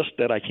on a list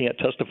that I can't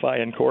testify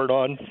in court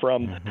on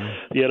from,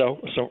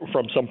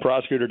 from some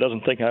prosecutor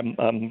doesn't think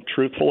I'm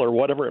truthful or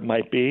whatever it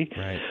might be.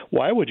 Right.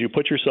 Why would you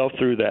put yourself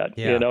through that?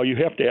 Yeah. You know, you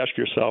have to ask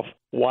yourself,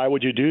 why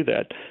would you do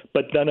that?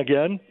 But then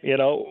again, you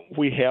know,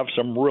 we have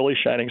some really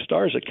shining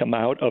stars that come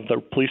out of the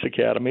police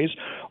academies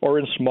or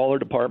in smaller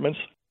departments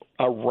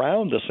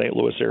around the St.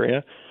 Louis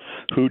area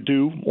who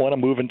do want to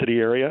move into the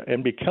area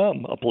and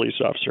become a police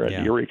officer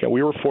at Eureka.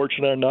 We were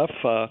fortunate enough,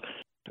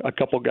 a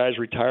couple guys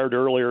retired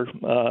earlier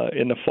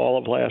in the fall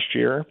of last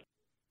year,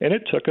 and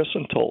it took us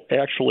until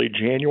actually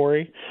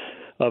January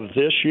of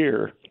this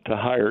year to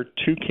hire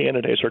two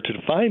candidates, or to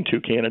find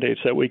two candidates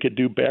that we could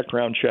do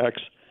background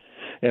checks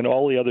and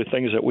all the other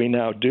things that we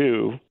now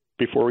do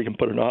before we can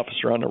put an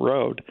officer on the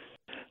road.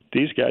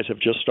 These guys have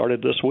just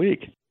started this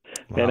week.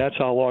 Wow. And that's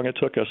how long it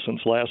took us since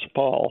last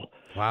fall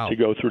to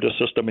go through the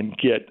system and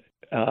get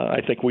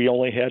I think we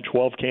only had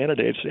 12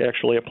 candidates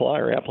actually apply,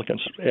 or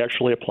applicants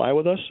actually apply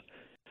with us.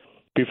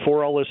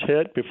 Before all this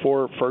hit,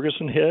 before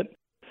Ferguson hit,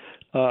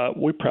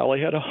 we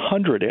probably had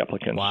 100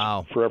 applicants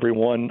for every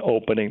one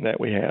opening that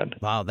we had.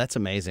 Wow, that's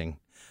amazing.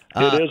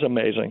 It is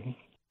amazing.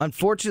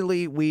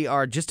 Unfortunately, we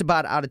are just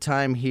about out of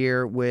time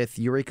here with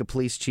Eureka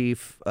Police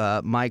Chief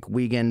Mike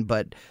Wiegand,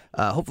 but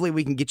hopefully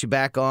we can get you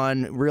back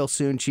on real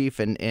soon, Chief,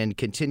 and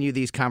continue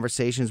these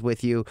conversations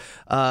with you.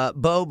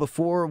 Bo,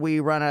 before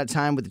we run out of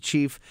time with the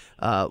Chief,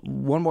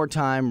 one more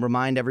time,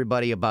 remind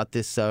everybody about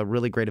this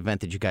really great event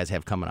that you guys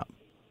have coming up.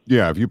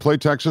 Yeah, if you play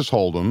Texas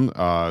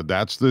Hold'em,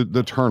 that's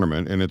the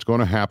tournament, and it's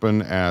going to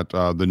happen at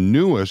the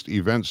newest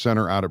event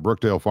center out at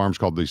Brookdale Farms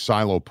called the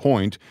Silo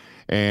Point.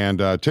 And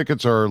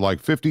tickets are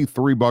like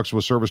 $53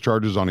 with service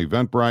charges on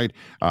Eventbrite.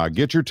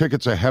 Get your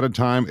tickets ahead of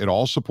time. It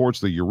all supports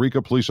the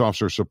Eureka Police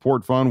Officer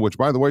Support Fund, which,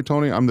 by the way,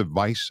 Tony, I'm the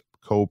vice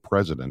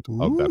co-president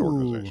of that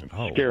organization.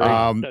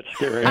 Scary. That's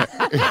scary. Yeah,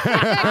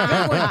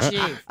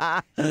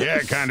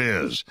 it kind of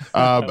is.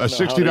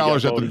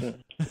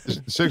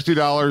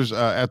 $60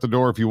 at the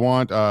door if you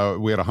want.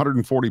 We had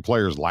 140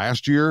 players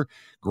last year.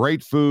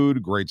 Great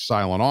food, great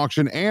silent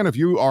auction. And if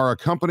you are a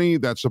company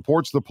that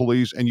supports the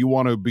police and you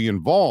want to be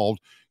involved,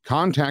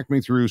 contact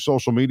me through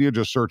social media.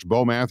 Just search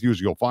Bo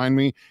Matthews. You'll find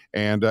me.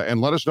 And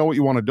let us know what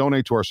you want to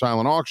donate to our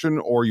silent auction,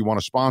 or you want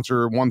to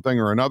sponsor one thing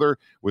or another.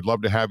 We'd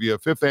love to have you.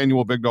 5th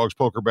Annual Big Dogs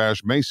Poker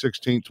Bash, May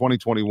 16th,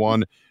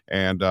 2021.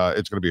 And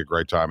it's going to be a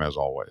great time as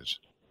always.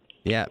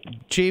 Yeah,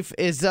 Chief,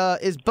 is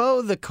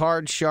Bo the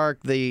card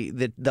shark, the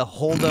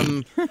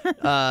Hold'em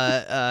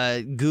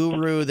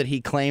guru that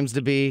he claims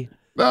to be?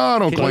 No, I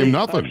don't claim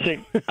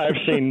nothing. I've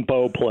seen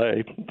Bo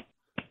play.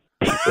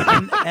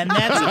 And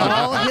that's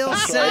all he'll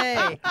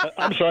say.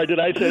 I'm sorry, did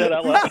I say that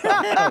out loud?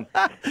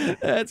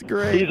 That's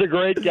great. He's a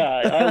great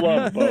guy. I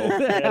love Bo.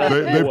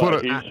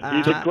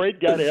 He's a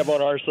great guy to have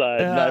on our side.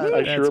 And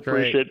I sure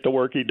appreciate the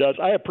work he does.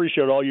 I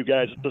appreciate all you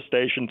guys at the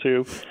station,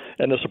 too,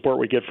 and the support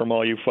we get from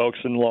all you folks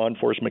in the law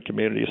enforcement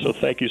community. So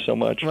thank you so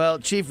much. Well,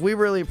 Chief, we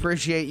really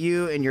appreciate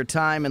you and your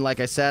time. And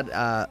like I said,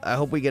 I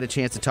hope we get a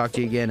chance to talk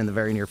to you again in the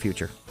very near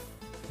future.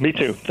 Me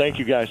too. Thank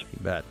you, guys. You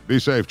bet. Be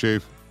safe,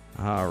 Chief.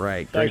 All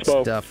right. Thanks, Great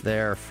Bo. stuff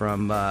there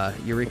from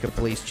Eureka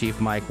Police Chief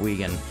Mike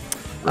Wiegand.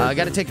 Got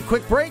to take a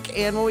quick break,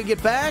 and when we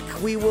get back,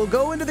 we will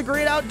go into the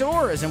great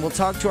outdoors, and we'll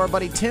talk to our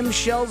buddy Tim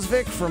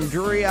Shelsvik from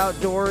Drury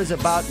Outdoors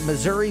about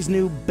Missouri's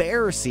new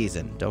bear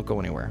season. Don't go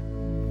anywhere.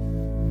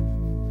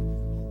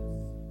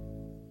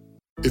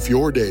 If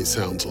your day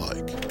sounds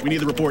like... We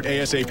need the report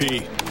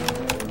ASAP.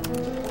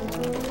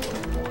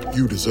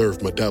 You deserve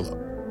Modelo.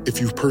 If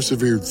you've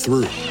persevered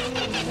through...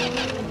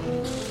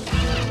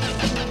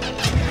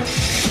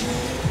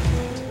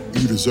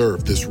 You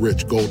deserve this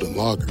rich golden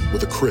lager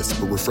with a crisp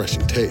but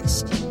refreshing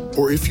taste.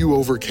 Or if you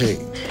overcame.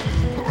 2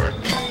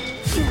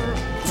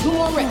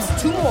 more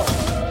reps, 2 more.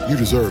 You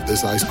deserve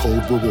this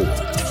ice-cold reward.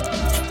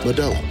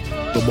 Modelo,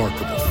 the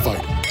Markable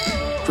Fighter.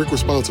 Drink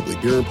responsibly.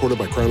 Beer imported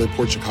by Crown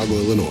Imports, Chicago,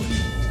 Illinois.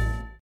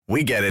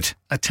 We get it.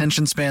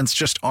 Attention spans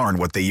just aren't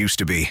what they used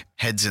to be.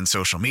 Heads in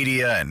social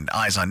media and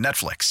eyes on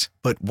Netflix.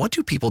 But what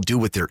do people do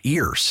with their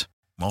ears?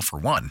 Well, for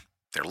one,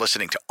 they're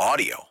listening to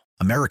audio.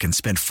 Americans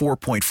spend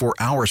 4.4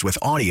 hours with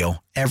audio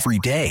every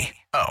day.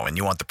 Oh, and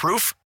you want the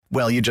proof?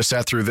 Well, you just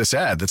sat through this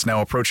ad that's now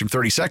approaching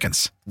 30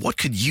 seconds. What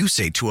could you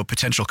say to a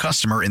potential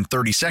customer in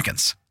 30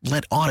 seconds?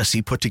 Let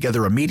Odyssey put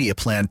together a media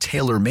plan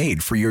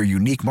tailor-made for your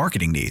unique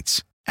marketing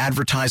needs.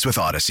 Advertise with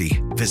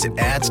Odyssey. Visit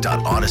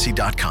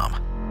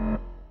ads.odyssey.com.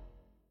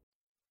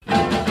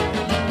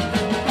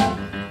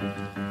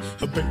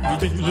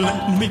 Baby,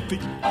 let me be.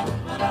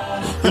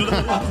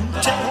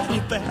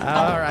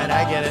 All right,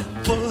 I get it.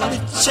 Put a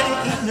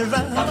chain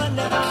around my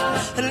neck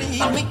and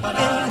leave me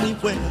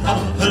anywhere.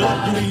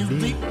 Let me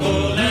be.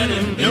 Let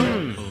him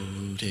go.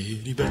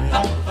 Teddy bear.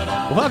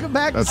 Welcome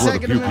back to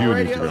Second Amendment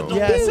Radio.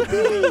 Yes.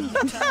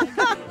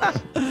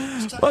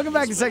 Welcome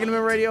back to Second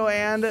Amendment Radio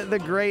and the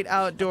Great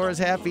Outdoors.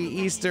 Happy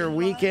Easter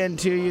weekend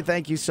to you.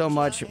 Thank you so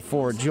much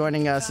for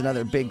joining us.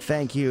 Another big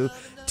thank you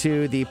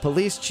to the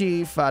police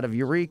chief out of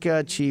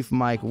Eureka, Chief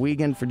Mike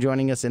Wiegand, for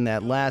joining us in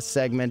that last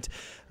segment.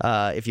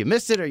 If you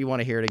missed it or you want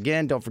to hear it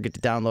again, don't forget to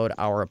download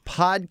our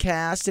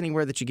podcast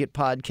anywhere that you get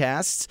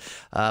podcasts.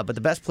 But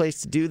the best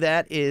place to do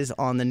that is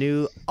on the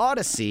new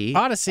Odyssey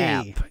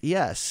app.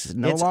 Yes,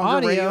 no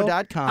longer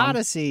radio.com.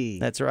 Odyssey.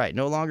 That's right,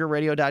 no longer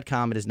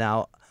radio.com. It is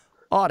now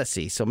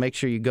Odyssey. So make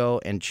sure you go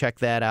and check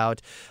that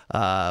out.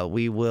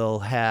 We will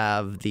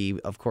have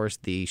of course,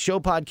 the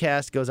show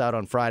podcast goes out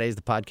on Fridays.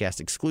 The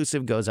podcast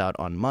exclusive goes out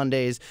on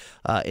Mondays.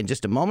 In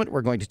just a moment,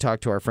 we're going to talk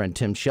to our friend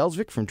Tim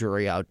Shelsvik from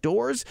Drury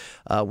Outdoors.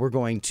 We're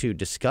going to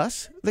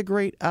discuss the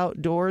great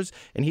outdoors,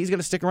 and he's going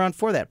to stick around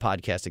for that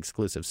podcast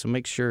exclusive. So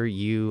make sure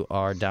you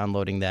are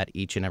downloading that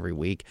each and every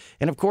week.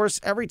 And of course,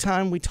 every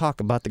time we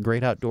talk about the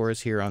great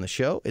outdoors here on the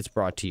show, it's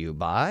brought to you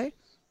by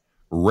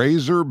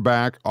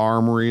Razorback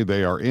Armory.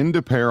 They are in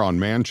De Pere on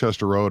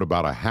Manchester Road,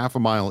 about a half a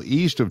mile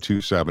east of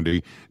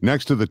 270,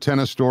 next to the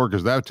tennis store,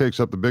 because that takes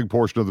up the big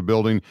portion of the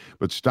building.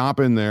 But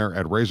stop in there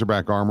at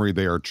Razorback Armory.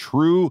 They are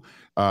true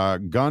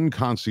gun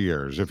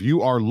concierge. If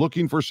you are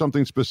looking for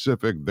something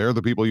specific, they're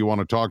the people you want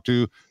to talk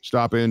to.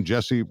 Stop in.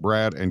 Jesse,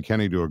 Brad, and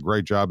Kenny do a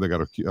great job. They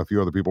got a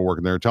few other people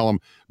working there. Tell them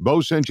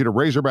Bo sent you to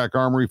Razorback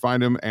Armory.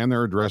 Find them and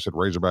their address at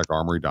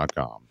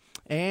razorbackarmory.com.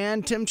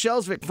 And Tim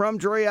Chelsvik from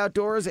Drury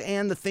Outdoors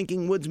and the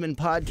Thinking Woodsman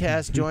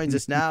podcast joins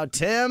us now.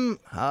 Tim,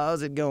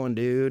 how's it going,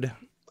 dude?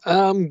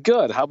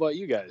 Good. How about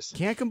you guys?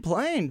 Can't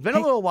complain. Been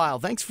a little while.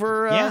 Thanks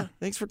for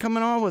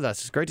coming on with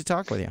us. It's great to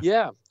talk with you.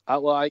 Yeah.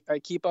 Well, I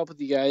keep up with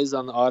you guys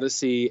on the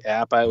Odyssey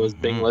app. I was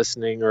Bing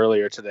listening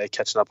earlier today,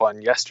 catching up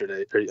on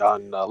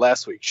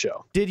last week's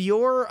show. Did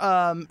you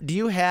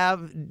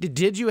have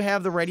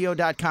the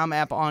radio.com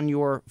app on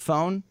your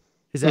phone?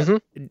 Is that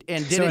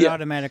and did it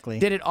automatically?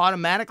 Did it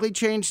automatically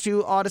change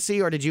to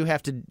Odyssey, or did you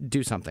have to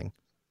do something?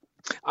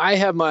 I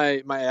have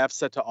my app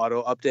set to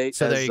auto update.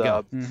 So there you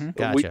go.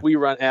 Gotcha. We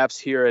run apps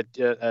here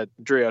at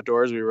Drury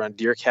Outdoors. We run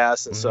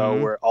Deercast, and so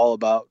we're all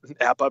about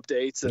app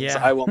updates. And so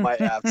I want my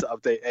app to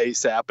update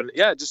ASAP. And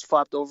it just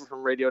flopped over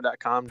from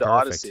radio.com to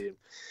Odyssey.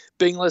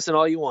 Bing listen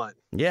all you want.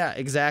 Yeah,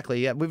 exactly.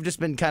 Yeah, we've just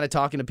been kind of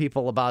talking to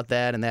people about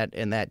that and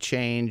that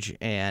change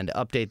and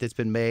update that's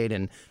been made.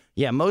 And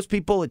yeah, most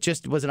people, it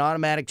just was an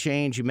automatic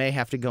change. You may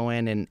have to go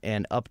in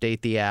and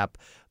update the app.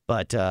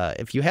 But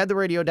if you had the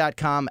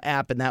radio.com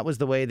app and that was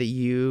the way that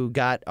you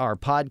got our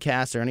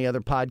podcasts or any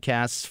other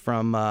podcasts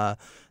from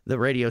the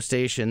radio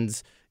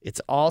stations,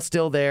 it's all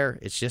still there.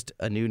 It's just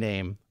a new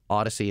name,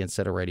 Odyssey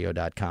instead of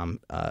radio.com.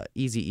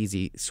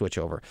 Easy switch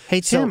over.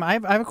 Hey, Tim, I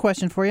have a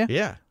question for you.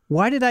 Yeah.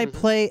 Why did I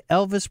play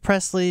Elvis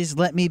Presley's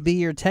Let Me Be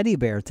Your Teddy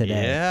Bear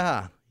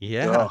today?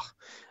 Yeah. Ugh.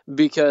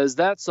 Because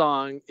that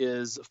song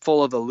is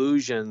full of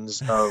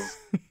illusions of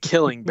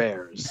killing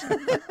bears, and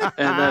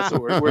that's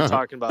what we're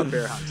talking about,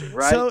 bear hunting,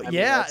 right? So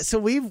so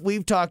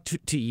we've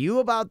talked to you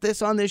about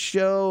this on this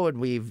show, and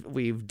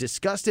we've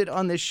discussed it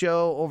on this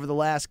show over the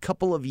last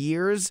couple of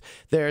years.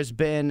 There's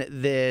been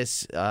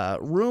this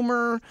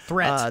rumor,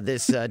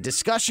 this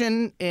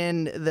discussion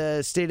in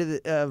the state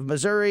of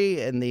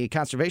Missouri and the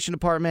Conservation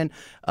Department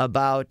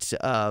about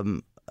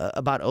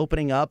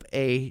opening up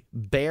a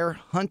bear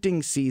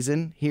hunting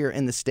season here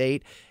in the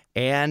state.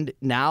 And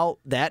now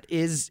that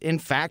is, in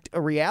fact,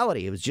 a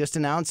reality. It was just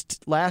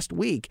announced last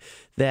week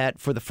that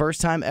for the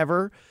first time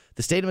ever,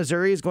 the state of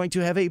Missouri is going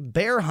to have a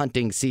bear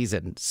hunting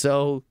season.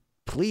 So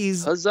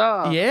please,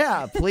 huzzah!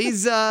 Yeah,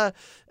 please tell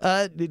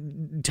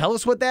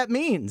us what that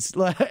means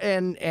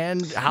and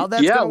how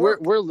that's going to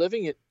work. We're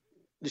living it.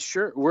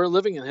 Sure. We're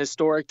living in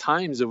historic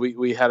times.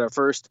 We had our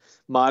first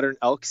modern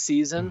elk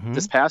season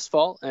this past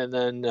fall, and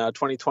then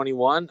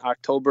 2021,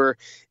 October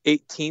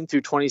 18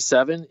 through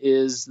 27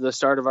 is the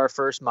start of our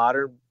first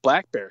modern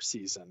black bear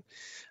season.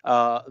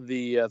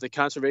 The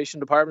Conservation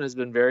Department has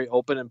been very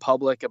open and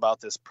public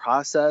about this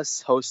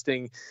process,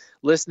 hosting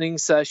listening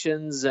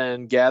sessions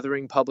and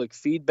gathering public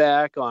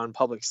feedback on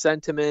public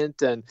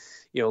sentiment and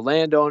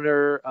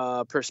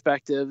landowner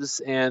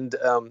perspectives and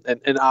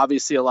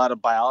obviously a lot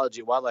of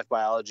wildlife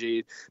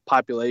biology,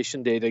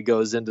 population data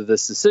goes into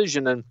this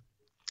decision. And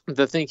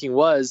the thinking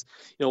was,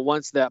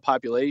 once that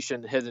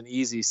population hit an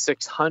easy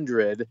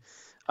 600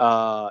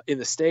 in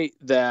the state,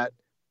 that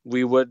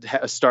we would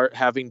start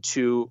having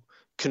to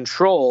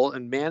control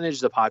and manage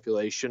the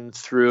population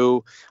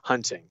through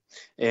hunting.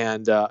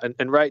 And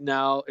right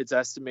now it's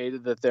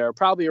estimated that there are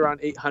probably around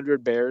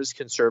 800 bears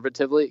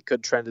conservatively. It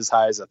could trend as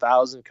high as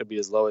 1,000, could be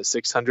as low as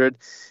 600.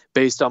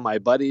 Based on my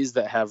buddies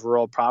that have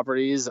rural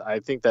properties, I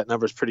think that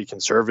number is pretty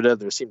conservative.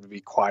 There seem to be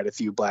quite a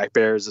few black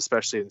bears,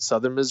 especially in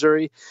southern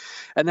Missouri.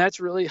 And that's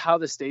really how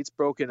the state's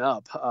broken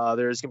up.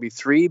 There's going to be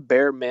 3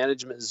 bear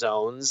management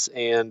zones,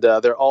 and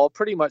they're all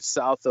pretty much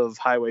south of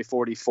Highway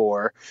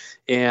 44.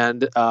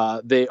 And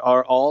they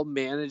are all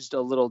managed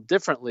a little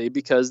differently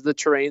because the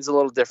terrain's a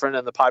little different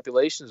and the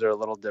populations are a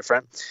little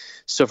different.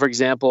 So, for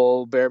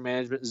example, Bear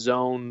Management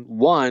Zone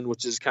 1,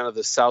 which is kind of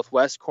the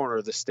southwest corner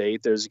of the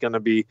state, there's going to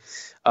be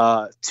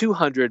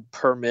 200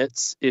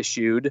 permits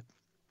issued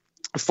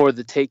for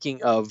the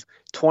taking of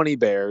 20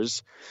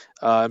 bears.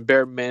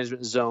 Bear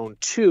Management Zone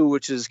 2,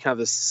 which is kind of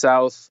the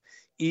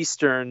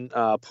southeastern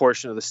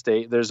portion of the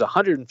state, there's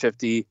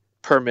 150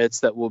 permits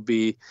that will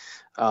be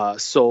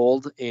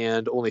sold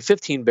and only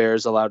 15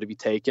 bears allowed to be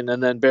taken.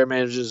 And then Bear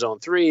Management Zone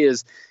 3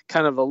 is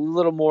kind of a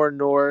little more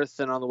north,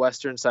 and on the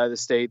western side of the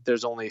state,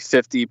 there's only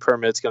 50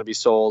 permits going to be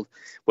sold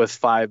with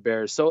 5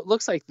 bears. So it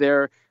looks like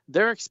they're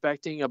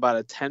expecting about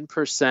a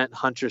 10%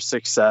 hunter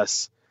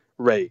success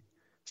rate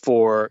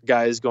for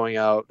guys going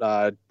out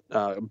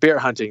bear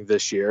hunting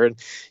this year. And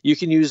you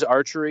can use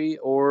archery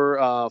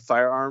or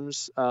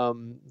firearms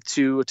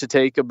to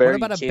take a bear. What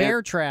about a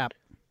bear trap?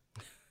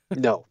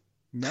 No.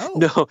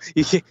 No,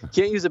 you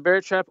can't use a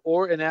bear trap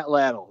or an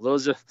atlatl.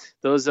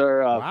 Those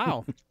are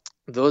wow.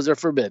 Those are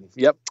forbidden.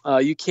 Yep.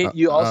 You can't.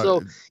 You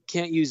also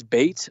can't use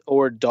bait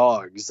or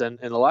dogs. And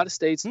in a lot of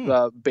states,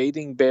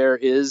 baiting bear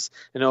is.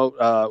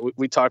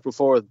 We talked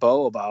before with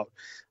Bo about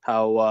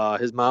how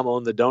his mom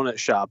owned the donut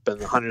shop and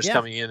the hunters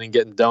coming in and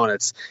getting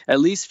donuts. At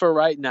least for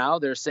right now,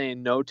 they're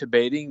saying no to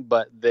baiting,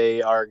 but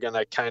they are going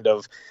to kind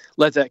of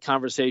let that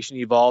conversation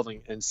evolve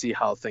and see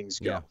how things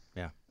go.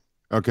 Yeah.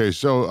 Okay,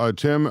 so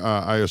Tim,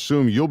 I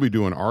assume you'll be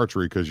doing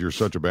archery because you're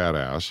such a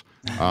badass.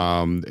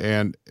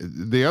 And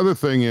the other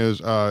thing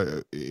is,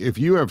 if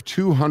you have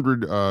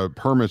 200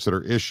 permits that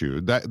are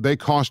issued, that they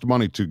cost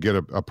money to get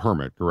a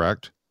permit,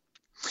 correct?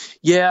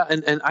 Yeah,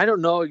 and I don't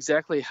know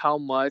exactly how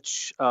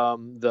much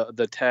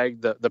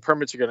the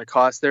permits are going to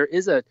cost. There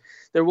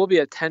will be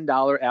a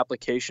 $10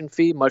 application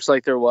fee, much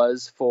like there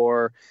was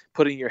for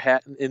putting your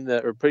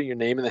putting your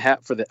name in the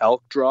hat for the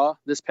elk draw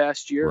this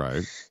past year.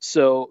 Right.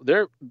 So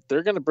they're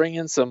going to bring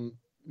in some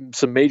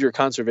major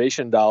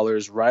conservation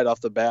dollars right off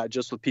the bat,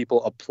 just with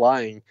people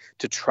applying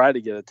to try to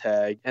get a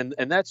tag, and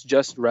that's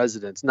just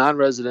residents.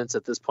 Non-residents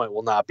at this point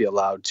will not be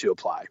allowed to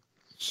apply.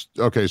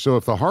 Okay, so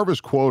if the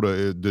harvest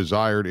quota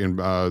desired in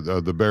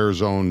the bear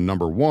zone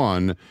number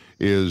 1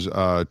 is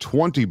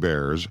 20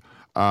 bears,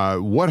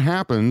 what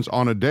happens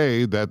on a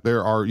day that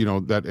there are,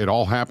 that it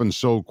all happens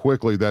so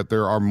quickly that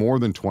there are more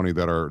than 20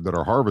 that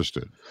are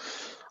harvested?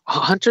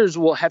 Hunters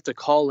will have to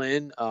call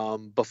in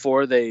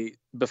before they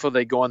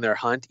go on their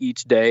hunt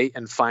each day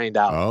and find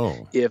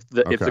out if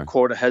the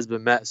quota has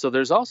been met. So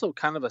there's also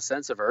kind of a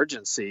sense of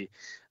urgency.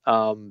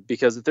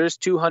 Because if there's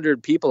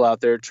 200 people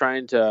out there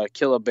trying to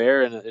kill a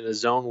bear in a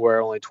zone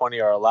where only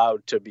 20 are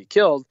allowed to be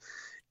killed,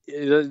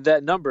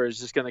 that number is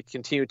just going to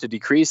continue to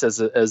decrease as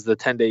the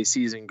 10-day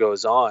season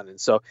goes on. And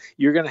so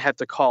you're going to have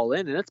to call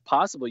in, and it's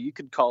possible you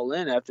could call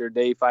in after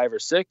day 5 or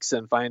 6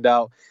 and find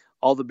out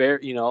all the bear,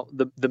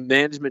 the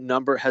management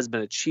number has been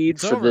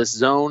achieved for this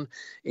zone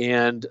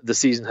and the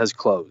season has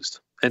closed.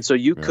 And so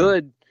you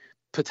could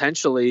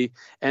potentially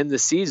end the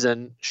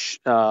season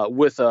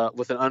with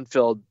an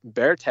unfilled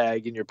bear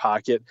tag in your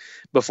pocket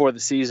before the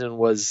season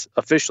was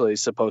officially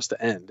supposed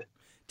to end.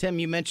 Tim,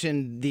 you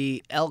mentioned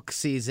the elk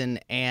season,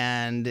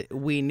 and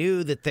we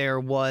knew that there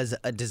was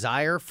a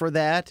desire for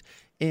that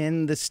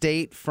in the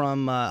state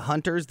from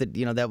hunters. That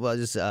that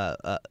was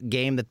a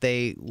game that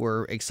they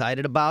were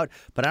excited about.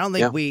 But I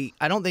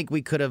don't think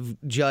we could have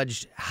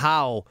judged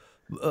how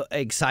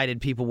excited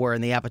people were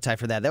and the appetite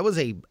for that. That was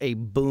a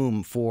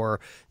boom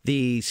for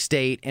the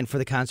state and for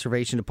the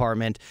conservation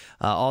department.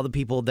 All the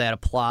people that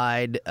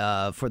applied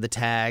for the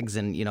tags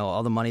and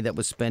all the money that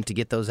was spent to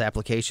get those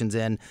applications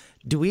in.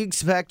 Do you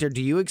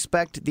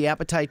expect the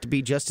appetite to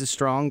be just as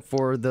strong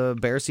for the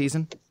bear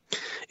season?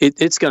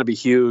 It's going to be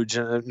huge.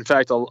 In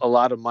fact, a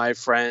lot of my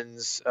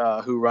friends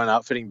who run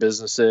outfitting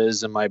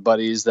businesses and my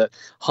buddies that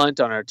hunt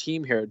on our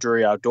team here at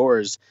Drury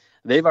Outdoors,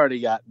 they've already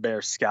got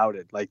bears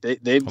scouted. Like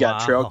they've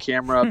got trail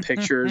camera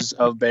pictures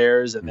of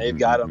bears, and they've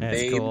got them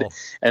named. Cool.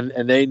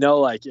 And they know,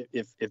 like,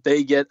 if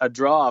they get a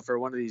draw for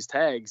one of these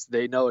tags,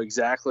 they know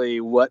exactly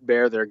what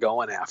bear they're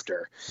going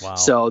after. Wow.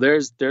 So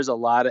there's a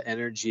lot of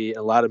energy,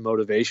 a lot of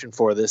motivation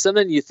for this. And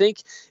then you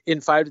think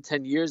in 5 to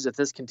 10 years, if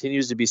this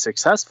continues to be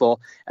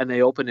successful and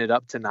they open it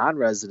up to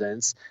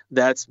non-residents,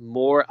 that's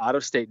more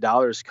out-of-state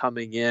dollars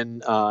coming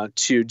in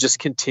to just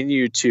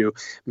continue to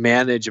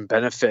manage and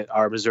benefit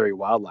our Missouri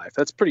wildlife.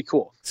 That's pretty cool.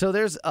 So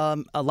there's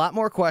a lot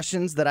more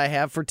questions that I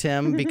have for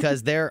Tim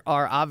because there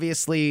are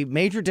obviously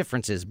major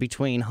differences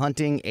between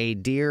hunting a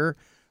deer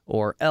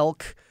or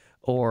elk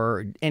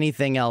or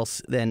anything else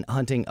than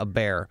hunting a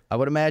bear. I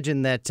would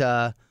imagine that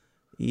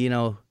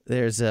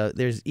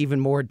there's even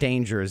more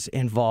dangers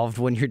involved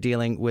when you're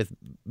dealing with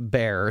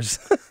bears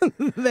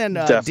than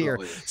deer.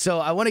 So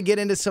I want to get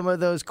into some of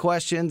those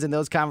questions and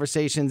those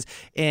conversations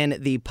in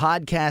the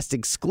podcast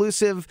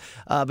exclusive.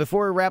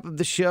 Before we wrap up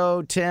the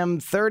show, Tim,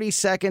 30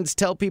 seconds.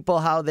 Tell people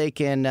how they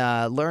can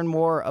learn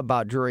more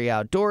about Drury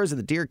Outdoors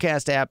and the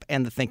DeerCast app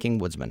and the Thinking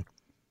Woodsman.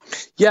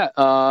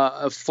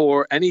 Yeah,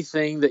 for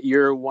anything that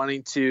you're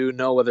wanting to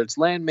know, whether it's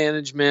land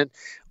management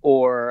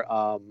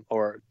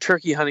or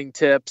turkey hunting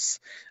tips,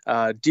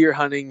 deer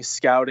hunting,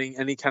 scouting,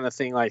 any kind of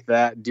thing like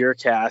that,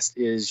 DeerCast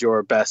is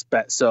your best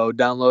bet. So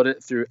download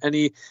it through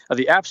any of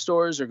the app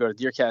stores or go to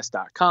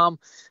deercast.com,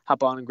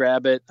 hop on and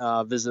grab it.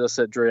 Visit us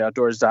at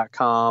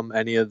DruryOutdoors.com.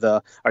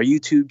 Our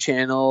YouTube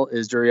channel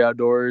is Drury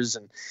Outdoors,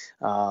 and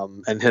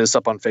hit us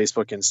up on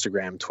Facebook,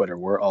 Instagram, Twitter.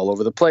 We're all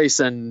over the place,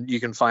 and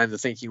you can find the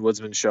Thinking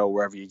Woodsman Show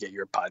wherever you get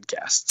your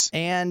podcasts.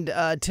 And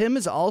Tim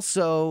is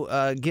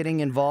also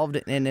getting involved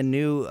in a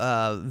new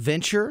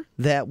venture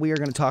that we are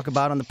going to talk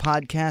about on the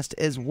podcast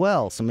as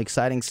well. Some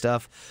exciting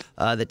stuff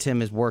that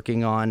Tim is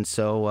working on.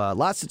 So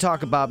lots to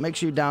talk about. Make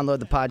sure you download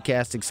the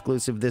podcast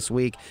exclusive this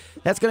week.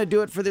 That's going to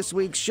do it for this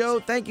week's show.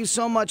 Thank you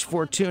so much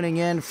for tuning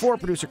in. For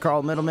producer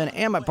Carl Middleman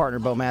and my partner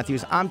Bo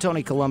Matthews, I'm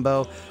Tony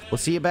Colombo. We'll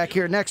see you back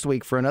here next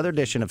week for another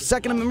edition of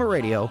Second Amendment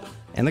Radio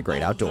and the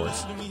Great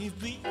Outdoors.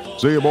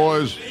 See you,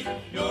 boys.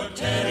 Your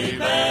teddy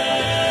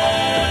bear.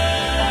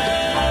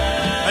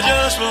 I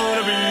just want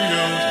to be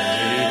your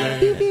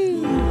teddy bear.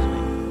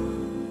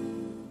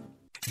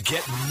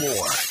 Get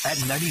more at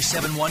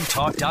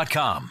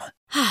 971talk.com.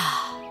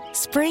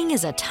 Spring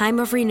is a time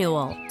of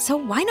renewal, so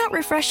why not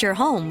refresh your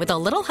home with a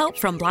little help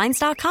from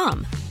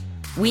Blinds.com?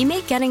 We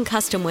make getting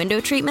custom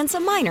window treatments a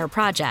minor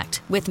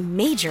project with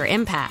major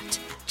impact.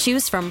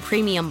 Choose from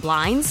premium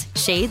blinds,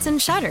 shades, and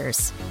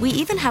shutters. We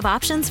even have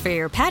options for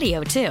your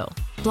patio, too.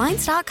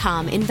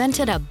 Blinds.com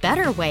invented a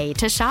better way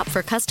to shop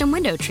for custom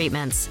window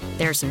treatments.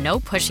 There's no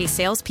pushy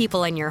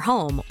salespeople in your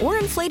home or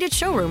inflated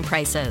showroom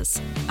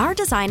prices. Our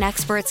design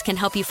experts can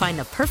help you find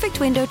the perfect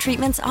window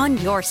treatments on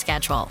your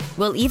schedule.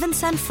 We'll even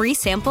send free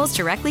samples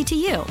directly to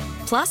you.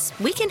 Plus,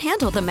 we can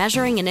handle the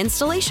measuring and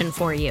installation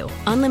for you.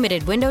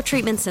 Unlimited window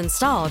treatments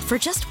installed for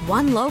just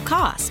one low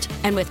cost.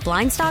 And with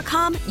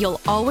Blinds.com,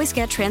 you'll always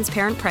get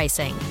transparent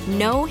pricing.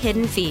 No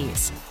hidden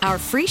fees. Our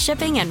free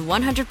shipping and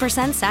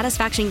 100%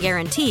 satisfaction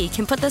guarantee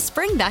can put the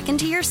spring back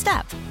into your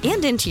step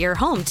and into your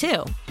home,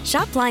 too.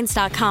 Shop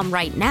Blinds.com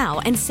right now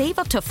and save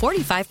up to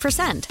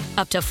 45%.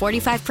 Up to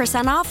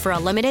 45% off for a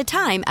limited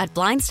time at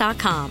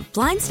Blinds.com.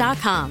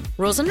 Blinds.com.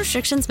 Rules and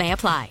restrictions may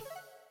apply.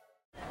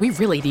 We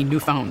really need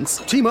new phones.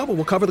 T-Mobile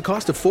will cover the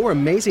cost of 4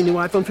 amazing new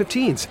iPhone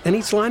 15s, and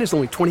each line is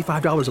only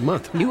 $25 a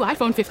month. New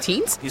iPhone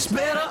 15s? It's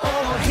better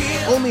over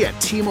here. Only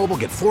at T-Mobile,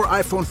 get 4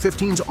 iPhone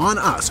 15s on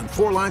us and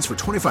 4 lines for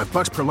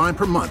 $25 per line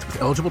per month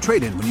with eligible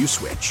trade-in when you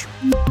switch.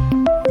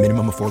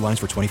 Minimum of 4 lines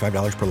for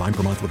 $25 per line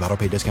per month with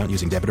autopay discount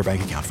using debit or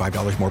bank account.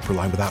 $5 more per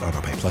line without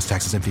autopay, plus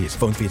taxes and fees.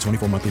 Phone fee at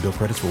 24 monthly bill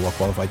credits for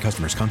well-qualified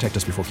customers. Contact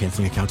us before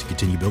canceling account to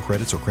continue bill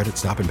credits or credit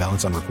stop and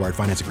balance on required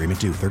finance agreement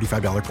due.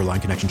 $35 per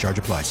line connection charge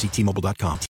applies. See T-Mobile.com.